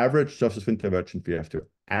the average surface wind divergence, we have to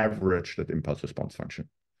average that impulse response function.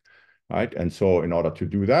 Right? And so in order to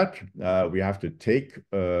do that, we have to take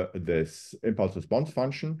this impulse response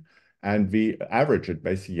function and we average it,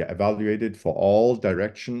 basically evaluate it for all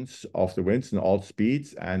directions of the winds and all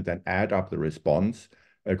speeds, and then add up the response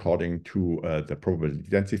according to the probability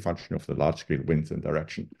density function of the large-scale winds and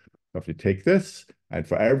direction. So if we take this, and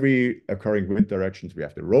for every occurring wind directions, we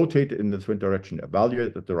have to rotate in this wind direction,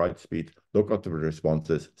 evaluate at the right speed, look at the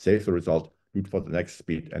responses, save the result, look for the next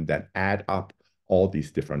speed, and then add up all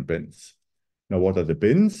these different bins. Now, what are the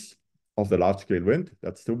bins of the large-scale wind?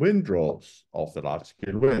 That's the windrows of the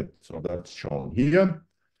large-scale wind. So that's shown here.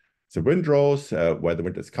 The windrows, where the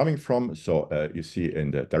wind is coming from. So you see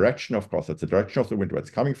in the direction, of course, that's the direction of the wind where it's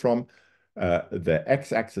coming from. The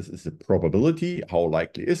x-axis is the probability. How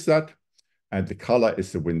likely is that? And the color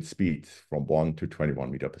is the wind speed from 1 to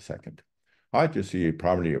 21 meters per second. Right, you see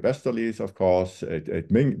primarily westerlies, of course.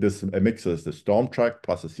 This mixes the storm track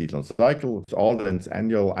plus the seasonal cycle. It's all in its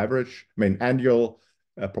annual average, annual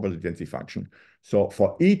probability density function. So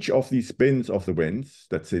for each of these bins of the winds,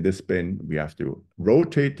 let's say this bin, we have to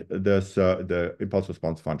rotate the impulse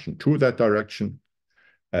response function to that direction,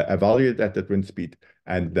 evaluate at that wind speed,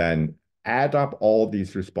 and then add up all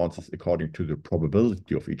these responses according to the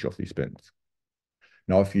probability of each of these bins.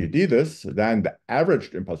 Now, if you do this, then the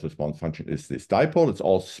averaged impulse response function is this dipole. It's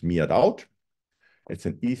all smeared out. It's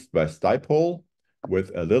an east-west dipole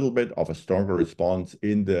with a little bit of a stronger response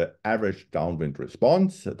in the average downwind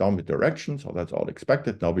response, downwind direction. So that's all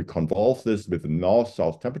expected. Now we convolve this with the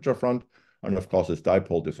north-south temperature front. And of course, this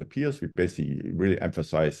dipole disappears. We basically really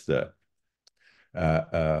emphasize the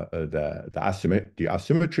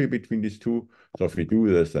asymmetry between these two. So if we do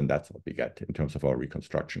this, then that's what we get in terms of our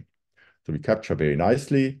reconstruction. So we capture very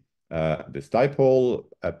nicely this dipole,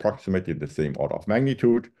 approximately the same order of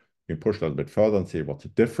magnitude. We can push a little bit further and say what's the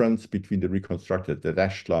difference between the reconstructed, the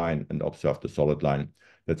dashed line, and observe the solid line.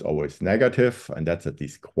 That's always negative, and that's at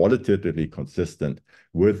least qualitatively consistent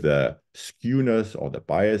with the skewness or the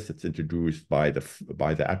bias that's introduced by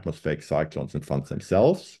the atmospheric cyclones and fronts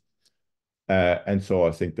themselves. And so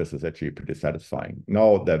I think this is actually pretty satisfying.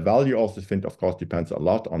 Now, the value of this wind, of course, depends a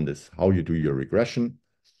lot on this, how you do your regression.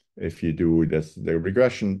 If you do this, the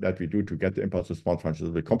regression that we do to get the impulse response function is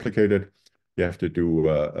a bit complicated. You have to do,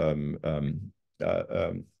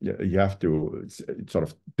 you have to sort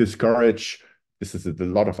of discourage. This is a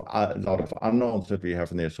lot of unknowns that we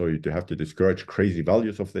have in there. So you have to discourage crazy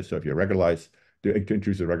values of this. So if you regularize, to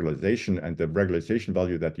introduce a regularization, and the regularization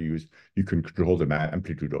value that you use, you can control the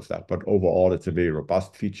amplitude of that. But overall, it's a very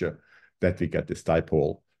robust feature that we get this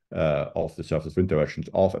dipole of the surface wind directions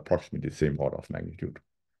of approximately the same order of magnitude.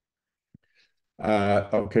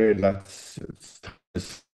 Okay, let's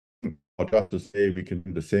just to say we can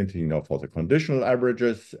do the same thing now for the conditional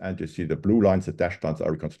averages. And you see the blue lines, the dashed lines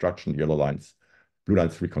are reconstruction, yellow lines, blue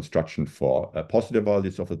lines reconstruction for positive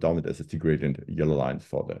values of the dominant SST gradient, yellow lines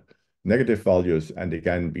for the negative values. And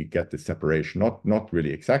again, we get the separation, not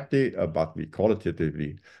really exactly, but we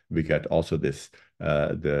qualitatively, we get also this,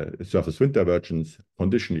 the surface wind divergence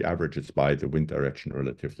conditionally averages by the wind direction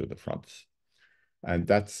relative to the fronts. And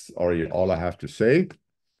that's already all I have to say.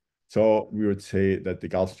 So we would say that the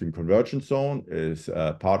Gulf Stream convergence zone is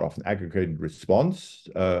part of an aggregated response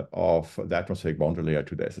of the atmospheric boundary layer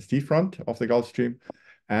to the SST front of the Gulf Stream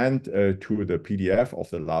and to the PDF of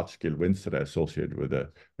the large-scale winds that are associated with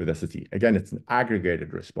SST. Again, it's an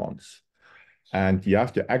aggregated response. And you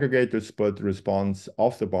have to aggregate the response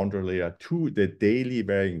of the boundary layer to the daily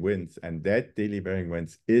varying winds. And that daily varying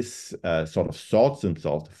winds is sort of sorts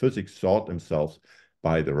themselves, the physics sort themselves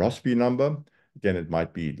by the Rossby number. Again, it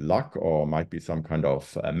might be luck or might be some kind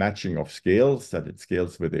of matching of scales that it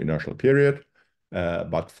scales with the inertial period.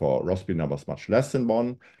 But for Rossby numbers much less than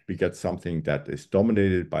 1, we get something that is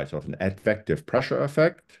dominated by sort of an advective pressure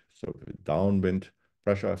effect, so downwind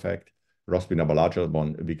pressure effect. Rossby number larger than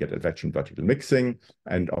 1, we get advection vertical mixing.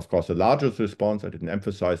 And of course, the largest response, I didn't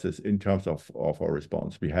emphasize this in terms of our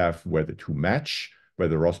response, we have where the two match, where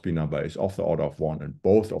the Rossby number is of the order of 1 and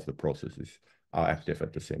both of the processes are active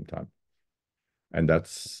at the same time. And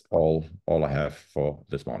that's all I have for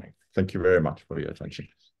this morning. Thank you very much for your attention.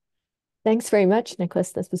 Thanks very much,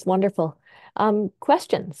 Niklas. This was wonderful.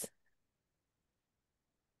 Questions?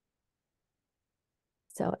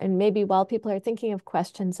 So, and maybe while people are thinking of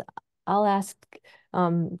questions, I'll ask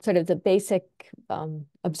sort of the basic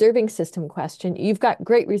observing system question. You've got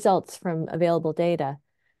great results from available data,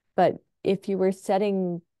 but if you were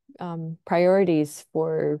setting priorities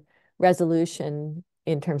for resolution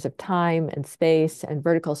in terms of time and space and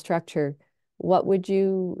vertical structure, what's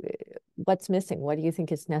missing? What do you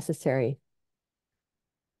think is necessary?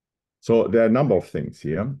 So there are a number of things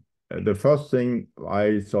here. The first thing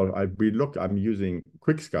I'm using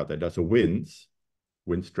QuickSCAD that does a wind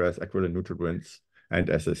stress, equivalent neutral winds, and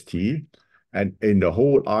SST. And in the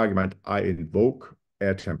whole argument, I invoke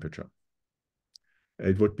air temperature.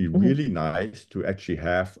 It would be really nice to actually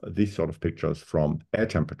have these sort of pictures from air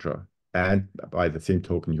temperature and by the same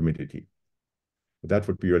token humidity. That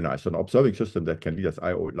would be really nice. So an observing system that can lead us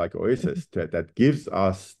like OASIS that gives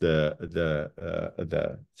us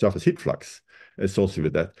the surface heat flux associated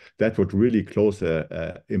with that. That would really close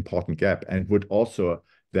a important gap and would also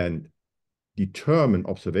then determine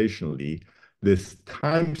observationally this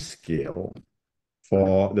time scale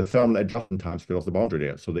for the thermal adjustment time scale of the boundary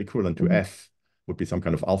layer. So the equivalent to F would be some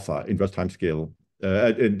kind of alpha inverse time scale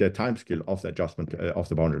in the time scale of the adjustment of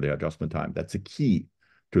the boundary layer adjustment time. That's a key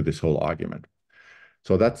to this whole argument.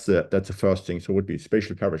 So that's the first thing. So it would be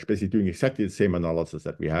spatial coverage, basically doing exactly the same analysis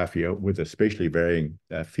that we have here with a spatially varying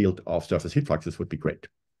field of surface heat fluxes would be great.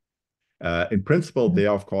 In principle, there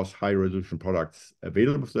are, of course, high-resolution products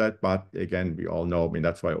available for that. But again, we all know, I mean,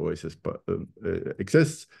 that's why OASIS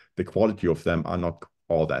exists. The quality of them are not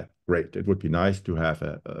all that great. It would be nice to have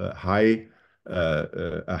a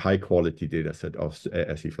high-quality data set of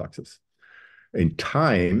SE fluxes. In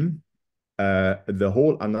time, the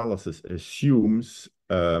whole analysis assumes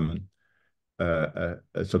a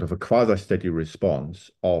sort of a quasi-steady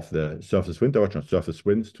response of the surface wind direction, surface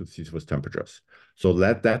winds to the surface temperatures. So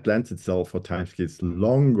that lends itself for timescales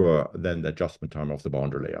longer than the adjustment time of the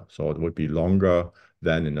boundary layer. So it would be longer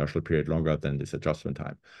than inertial period, longer than this adjustment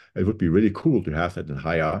time. It would be really cool to have that in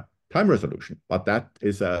higher time resolution, but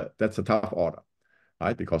that's a tough order,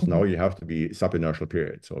 right? Because now you have to be sub-inertial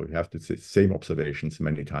period. So you have to see same observations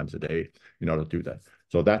many times a day in order to do that.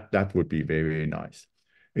 So that would be very, very nice.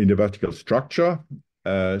 In the vertical structure,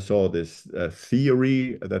 so this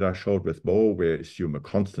theory that I showed with Bo, we assume a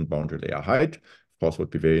constant boundary layer height. Of course,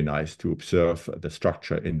 would be very nice to observe the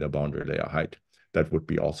structure in the boundary layer height. That would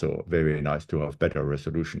be also very, very nice to have better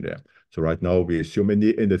resolution there. So right now we assume in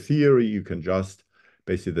the theory, you can just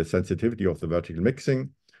basically the sensitivity of the vertical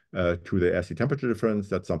mixing to the RC temperature difference.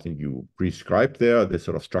 That's something you prescribe there, this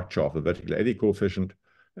sort of structure of the vertical eddy coefficient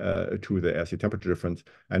to the RC temperature difference.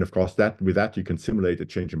 And of course, with that, you can simulate a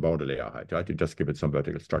change in boundary layer height, right? You just give it some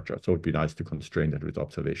vertical structure. So it'd be nice to constrain that with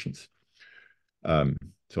observations.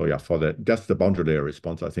 So yeah, just the boundary layer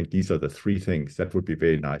response, I think these are the three things that would be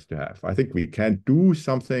very nice to have. I think we can do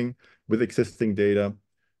something with existing data,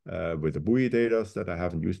 with the buoy data that I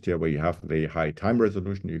haven't used here, where you have very high time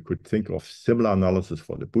resolution. You could think of similar analysis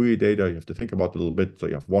for the buoy data. You have to think about it a little bit. So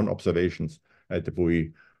you have one observations at the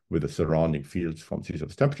buoy with the surrounding fields from sea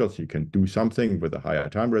surface temperatures. You can do something with a higher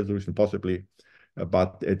time resolution, possibly,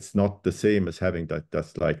 but it's not the same as having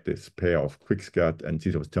that's like this pair of QuickSCAD and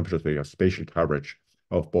sea surface temperatures where you have spatial coverage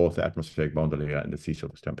of both the atmospheric boundary layer and the sea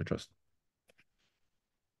surface temperatures.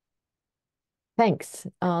 Thanks.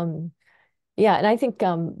 Yeah, and I think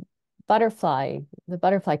the butterfly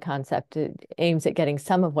concept, it aims at getting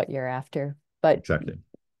some of what you're after, but exactly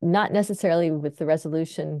not necessarily with the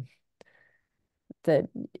resolution that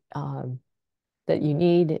that you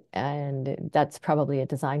need, and that's probably a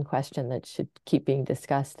design question that should keep being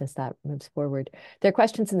discussed as that moves forward. There are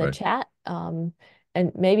questions in the chat, and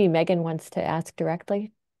maybe Megan wants to ask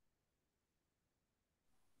directly.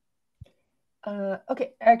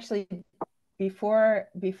 Okay, actually, before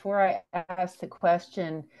I ask the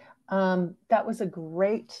question, that was a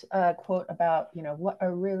great quote about what I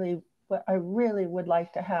really would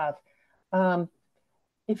like to have.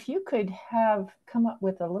 If you could come up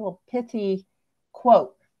with a little pithy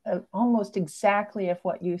quote, almost exactly of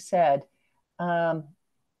what you said,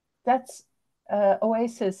 that's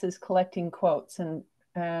OASIS is collecting quotes, and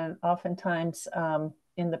oftentimes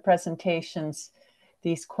in the presentations,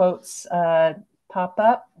 these quotes pop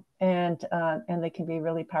up, and they can be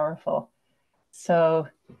really powerful. So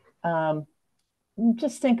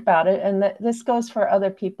just think about it, and this goes for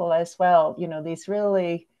other people as well. These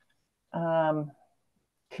really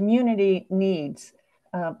community needs,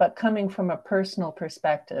 but coming from a personal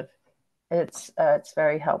perspective. it's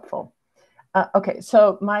very helpful. Okay,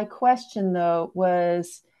 so my question though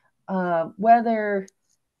was whether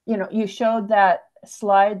you showed that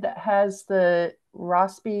slide that has the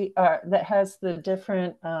Rossby that has the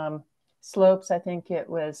different slopes. I think it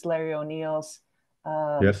was Larry O'Neill's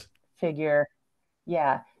Yes. figure.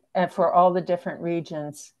 Yeah, and for all the different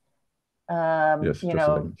regions, Yes, just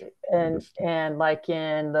a second. and like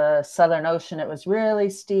in the Southern Ocean, it was really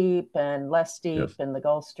steep and less steep Yes. in the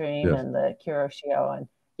Gulf Stream Yes. and the Kuroshio, and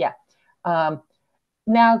yeah.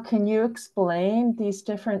 Now, can you explain these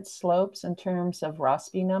different slopes in terms of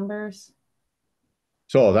Rossby numbers?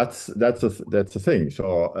 So that's the thing.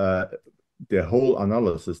 So the whole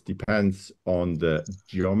analysis depends on the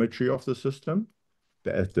geometry of the system,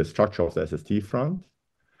 the structure of the SST front.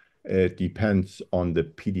 It depends on the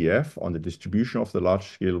PDF, on the distribution of the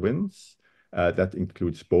large-scale winds. That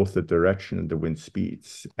includes both the direction and the wind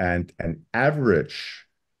speeds. And an average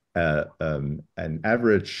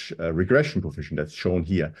regression coefficient that's shown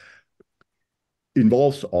here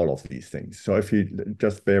involves all of these things. So if you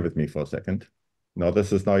just bear with me for a second. Now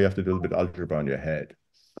you have to do a little bit of algebra in your head.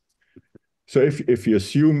 So if you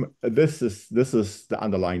assume this is the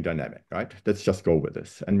underlying dynamic, right? Let's just go with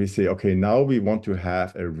this. And we say, okay, now we want to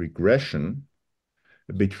have a regression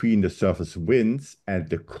between the surface winds and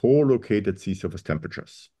the co-located sea surface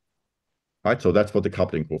temperatures, right? So that's what the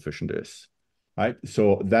coupling coefficient is, right?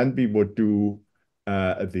 So then we would do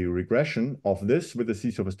the regression of this with the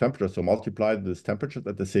sea surface temperature. So multiply this temperature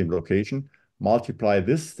at the same location, multiply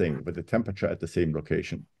this thing with the temperature at the same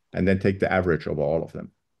location, and then take the average over all of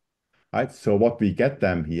them, right? So what we get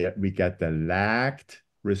them here, we get the lagged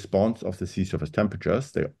response of the sea surface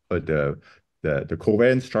temperatures, the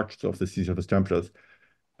covariance structures of the sea surface temperatures,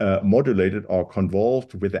 modulated or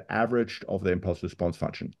convolved with the average of the impulse response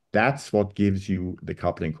function. That's what gives you the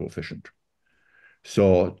coupling coefficient.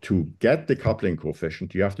 So to get the coupling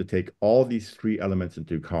coefficient, you have to take all these three elements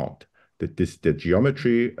into account. The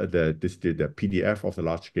geometry, the PDF of the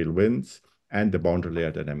large-scale winds, and the boundary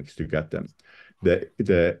layer dynamics to get them. The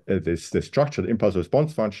structure, the impulse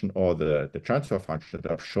response function, or the transfer function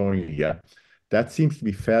that I'm showing you here, that seems to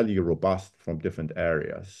be fairly robust from different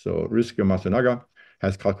areas. So Ryusuke Masunaga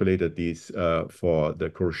has calculated these for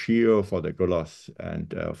the Kuroshio, for the Golas,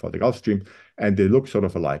 and for the Gulf Stream, and they look sort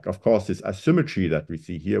of alike. Of course, this asymmetry that we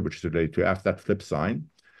see here, which is related to F, that flip sign,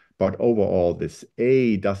 but overall, this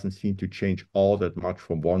A doesn't seem to change all that much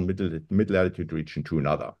from one mid-latitude region to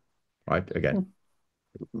another, right? Again,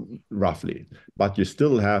 roughly. But you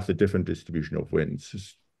still have the different distribution of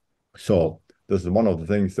winds. So this is one of the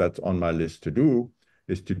things that's on my list to do,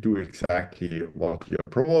 is to do exactly what you're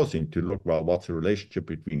proposing, to look, well, what's the relationship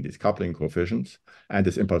between these coupling coefficients and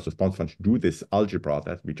this impulse response function, do this algebra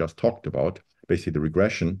that we just talked about, basically the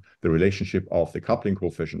regression, the relationship of the coupling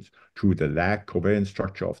coefficients to the lag covariance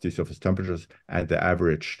structure of the surface temperatures and the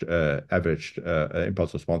averaged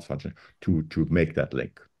impulse response function to make that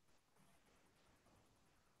link.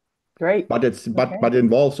 Great. But it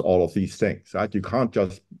involves all of these things, right? You can't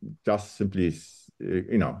just simply,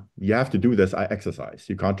 you have to do this exercise.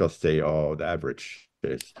 You can't just say, oh, the average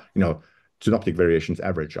is, synoptic variations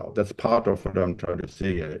average out. That's part of what I'm trying to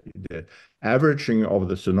say. The averaging of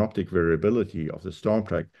the synoptic variability of the storm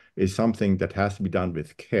track is something that has to be done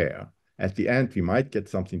with care. At the end, we might get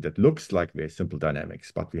something that looks like very simple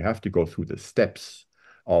dynamics, but we have to go through the steps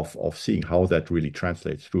of seeing how that really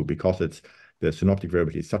translates through, because the synoptic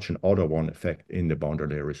variability is such an order one effect in the boundary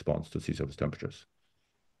layer response to sea surface temperatures.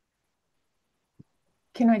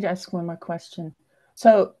 Can I ask one more question?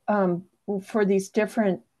 So for these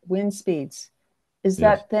different wind speeds, is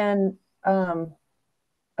that then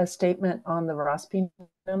a statement on the Rossby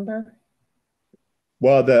number?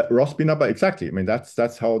 Well, the Rossby number, exactly. I mean,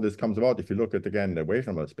 that's how this comes about. If you look at, again, the wave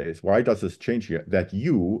number space, why does this change here? That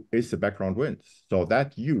U is the background wind. So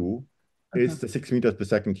that U is the 6 meters per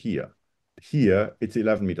second here. Here, it's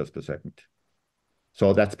 11 meters per second.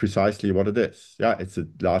 So that's precisely what it is. Yeah, it's a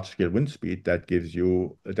large-scale wind speed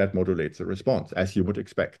that modulates the response, as you would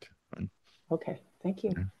expect. Okay, thank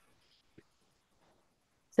you.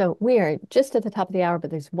 So we are just at the top of the hour, but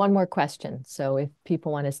there's one more question. So if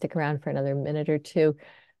people want to stick around for another minute or two,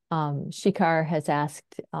 Shikar has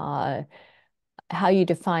asked how you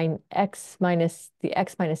define the x minus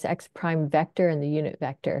x prime vector and the unit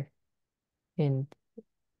vector in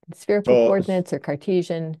spherical coordinates or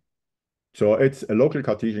Cartesian. So it's a local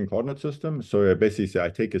Cartesian coordinate system. So basically, I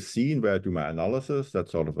take a scene where I do my analysis.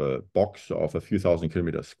 That's sort of a box of a few thousand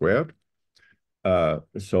kilometers squared. And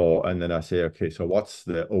then I say, okay, so what's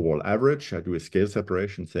the overall average? I do a scale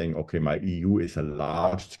separation saying, okay, my EU is a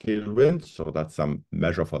large scale wind. So that's some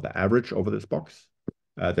measure for the average over this box.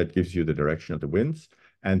 that gives you the direction of the winds,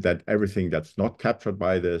 and that everything that's not captured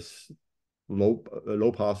by this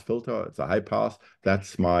low pass filter, it's a high pass,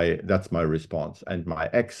 that's my response. And my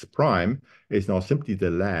X prime is now simply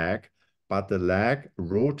the lag, but the lag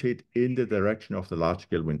rotate in the direction of the large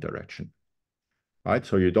scale wind direction. Right?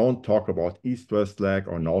 So you don't talk about east-west lag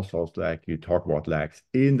or north-south lag, you talk about lags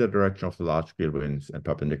in the direction of the large scale winds and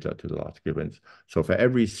perpendicular to the large scale winds. So for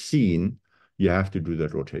every scene, you have to do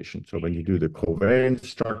that rotation. So when you do the covariance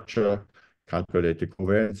structure, calculate the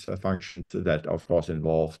covariance functions that, of course,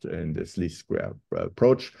 involved in this least square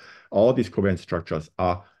approach, all these covariance structures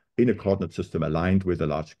are in a coordinate system aligned with the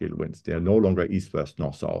large scale winds. They are no longer east-west,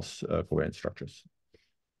 north-south covariance structures.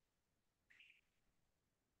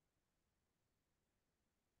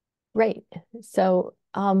 Great. So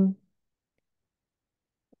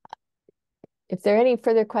if there are any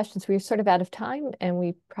further questions, we're sort of out of time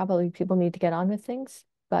and people need to get on with things,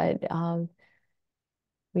 but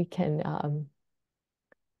we can,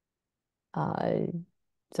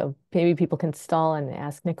 so maybe people can stall and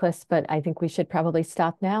ask Niklas, but I think we should probably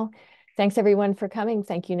stop now. Thanks everyone for coming.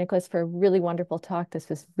 Thank you, Niklas, for a really wonderful talk. This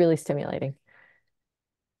was really stimulating.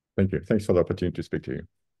 Thank you. Thanks for the opportunity to speak to you.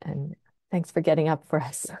 And thanks for getting up for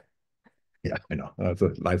us. Yeah, I know.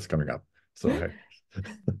 The light's coming up. So, hey.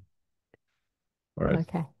 All right.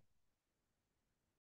 Okay.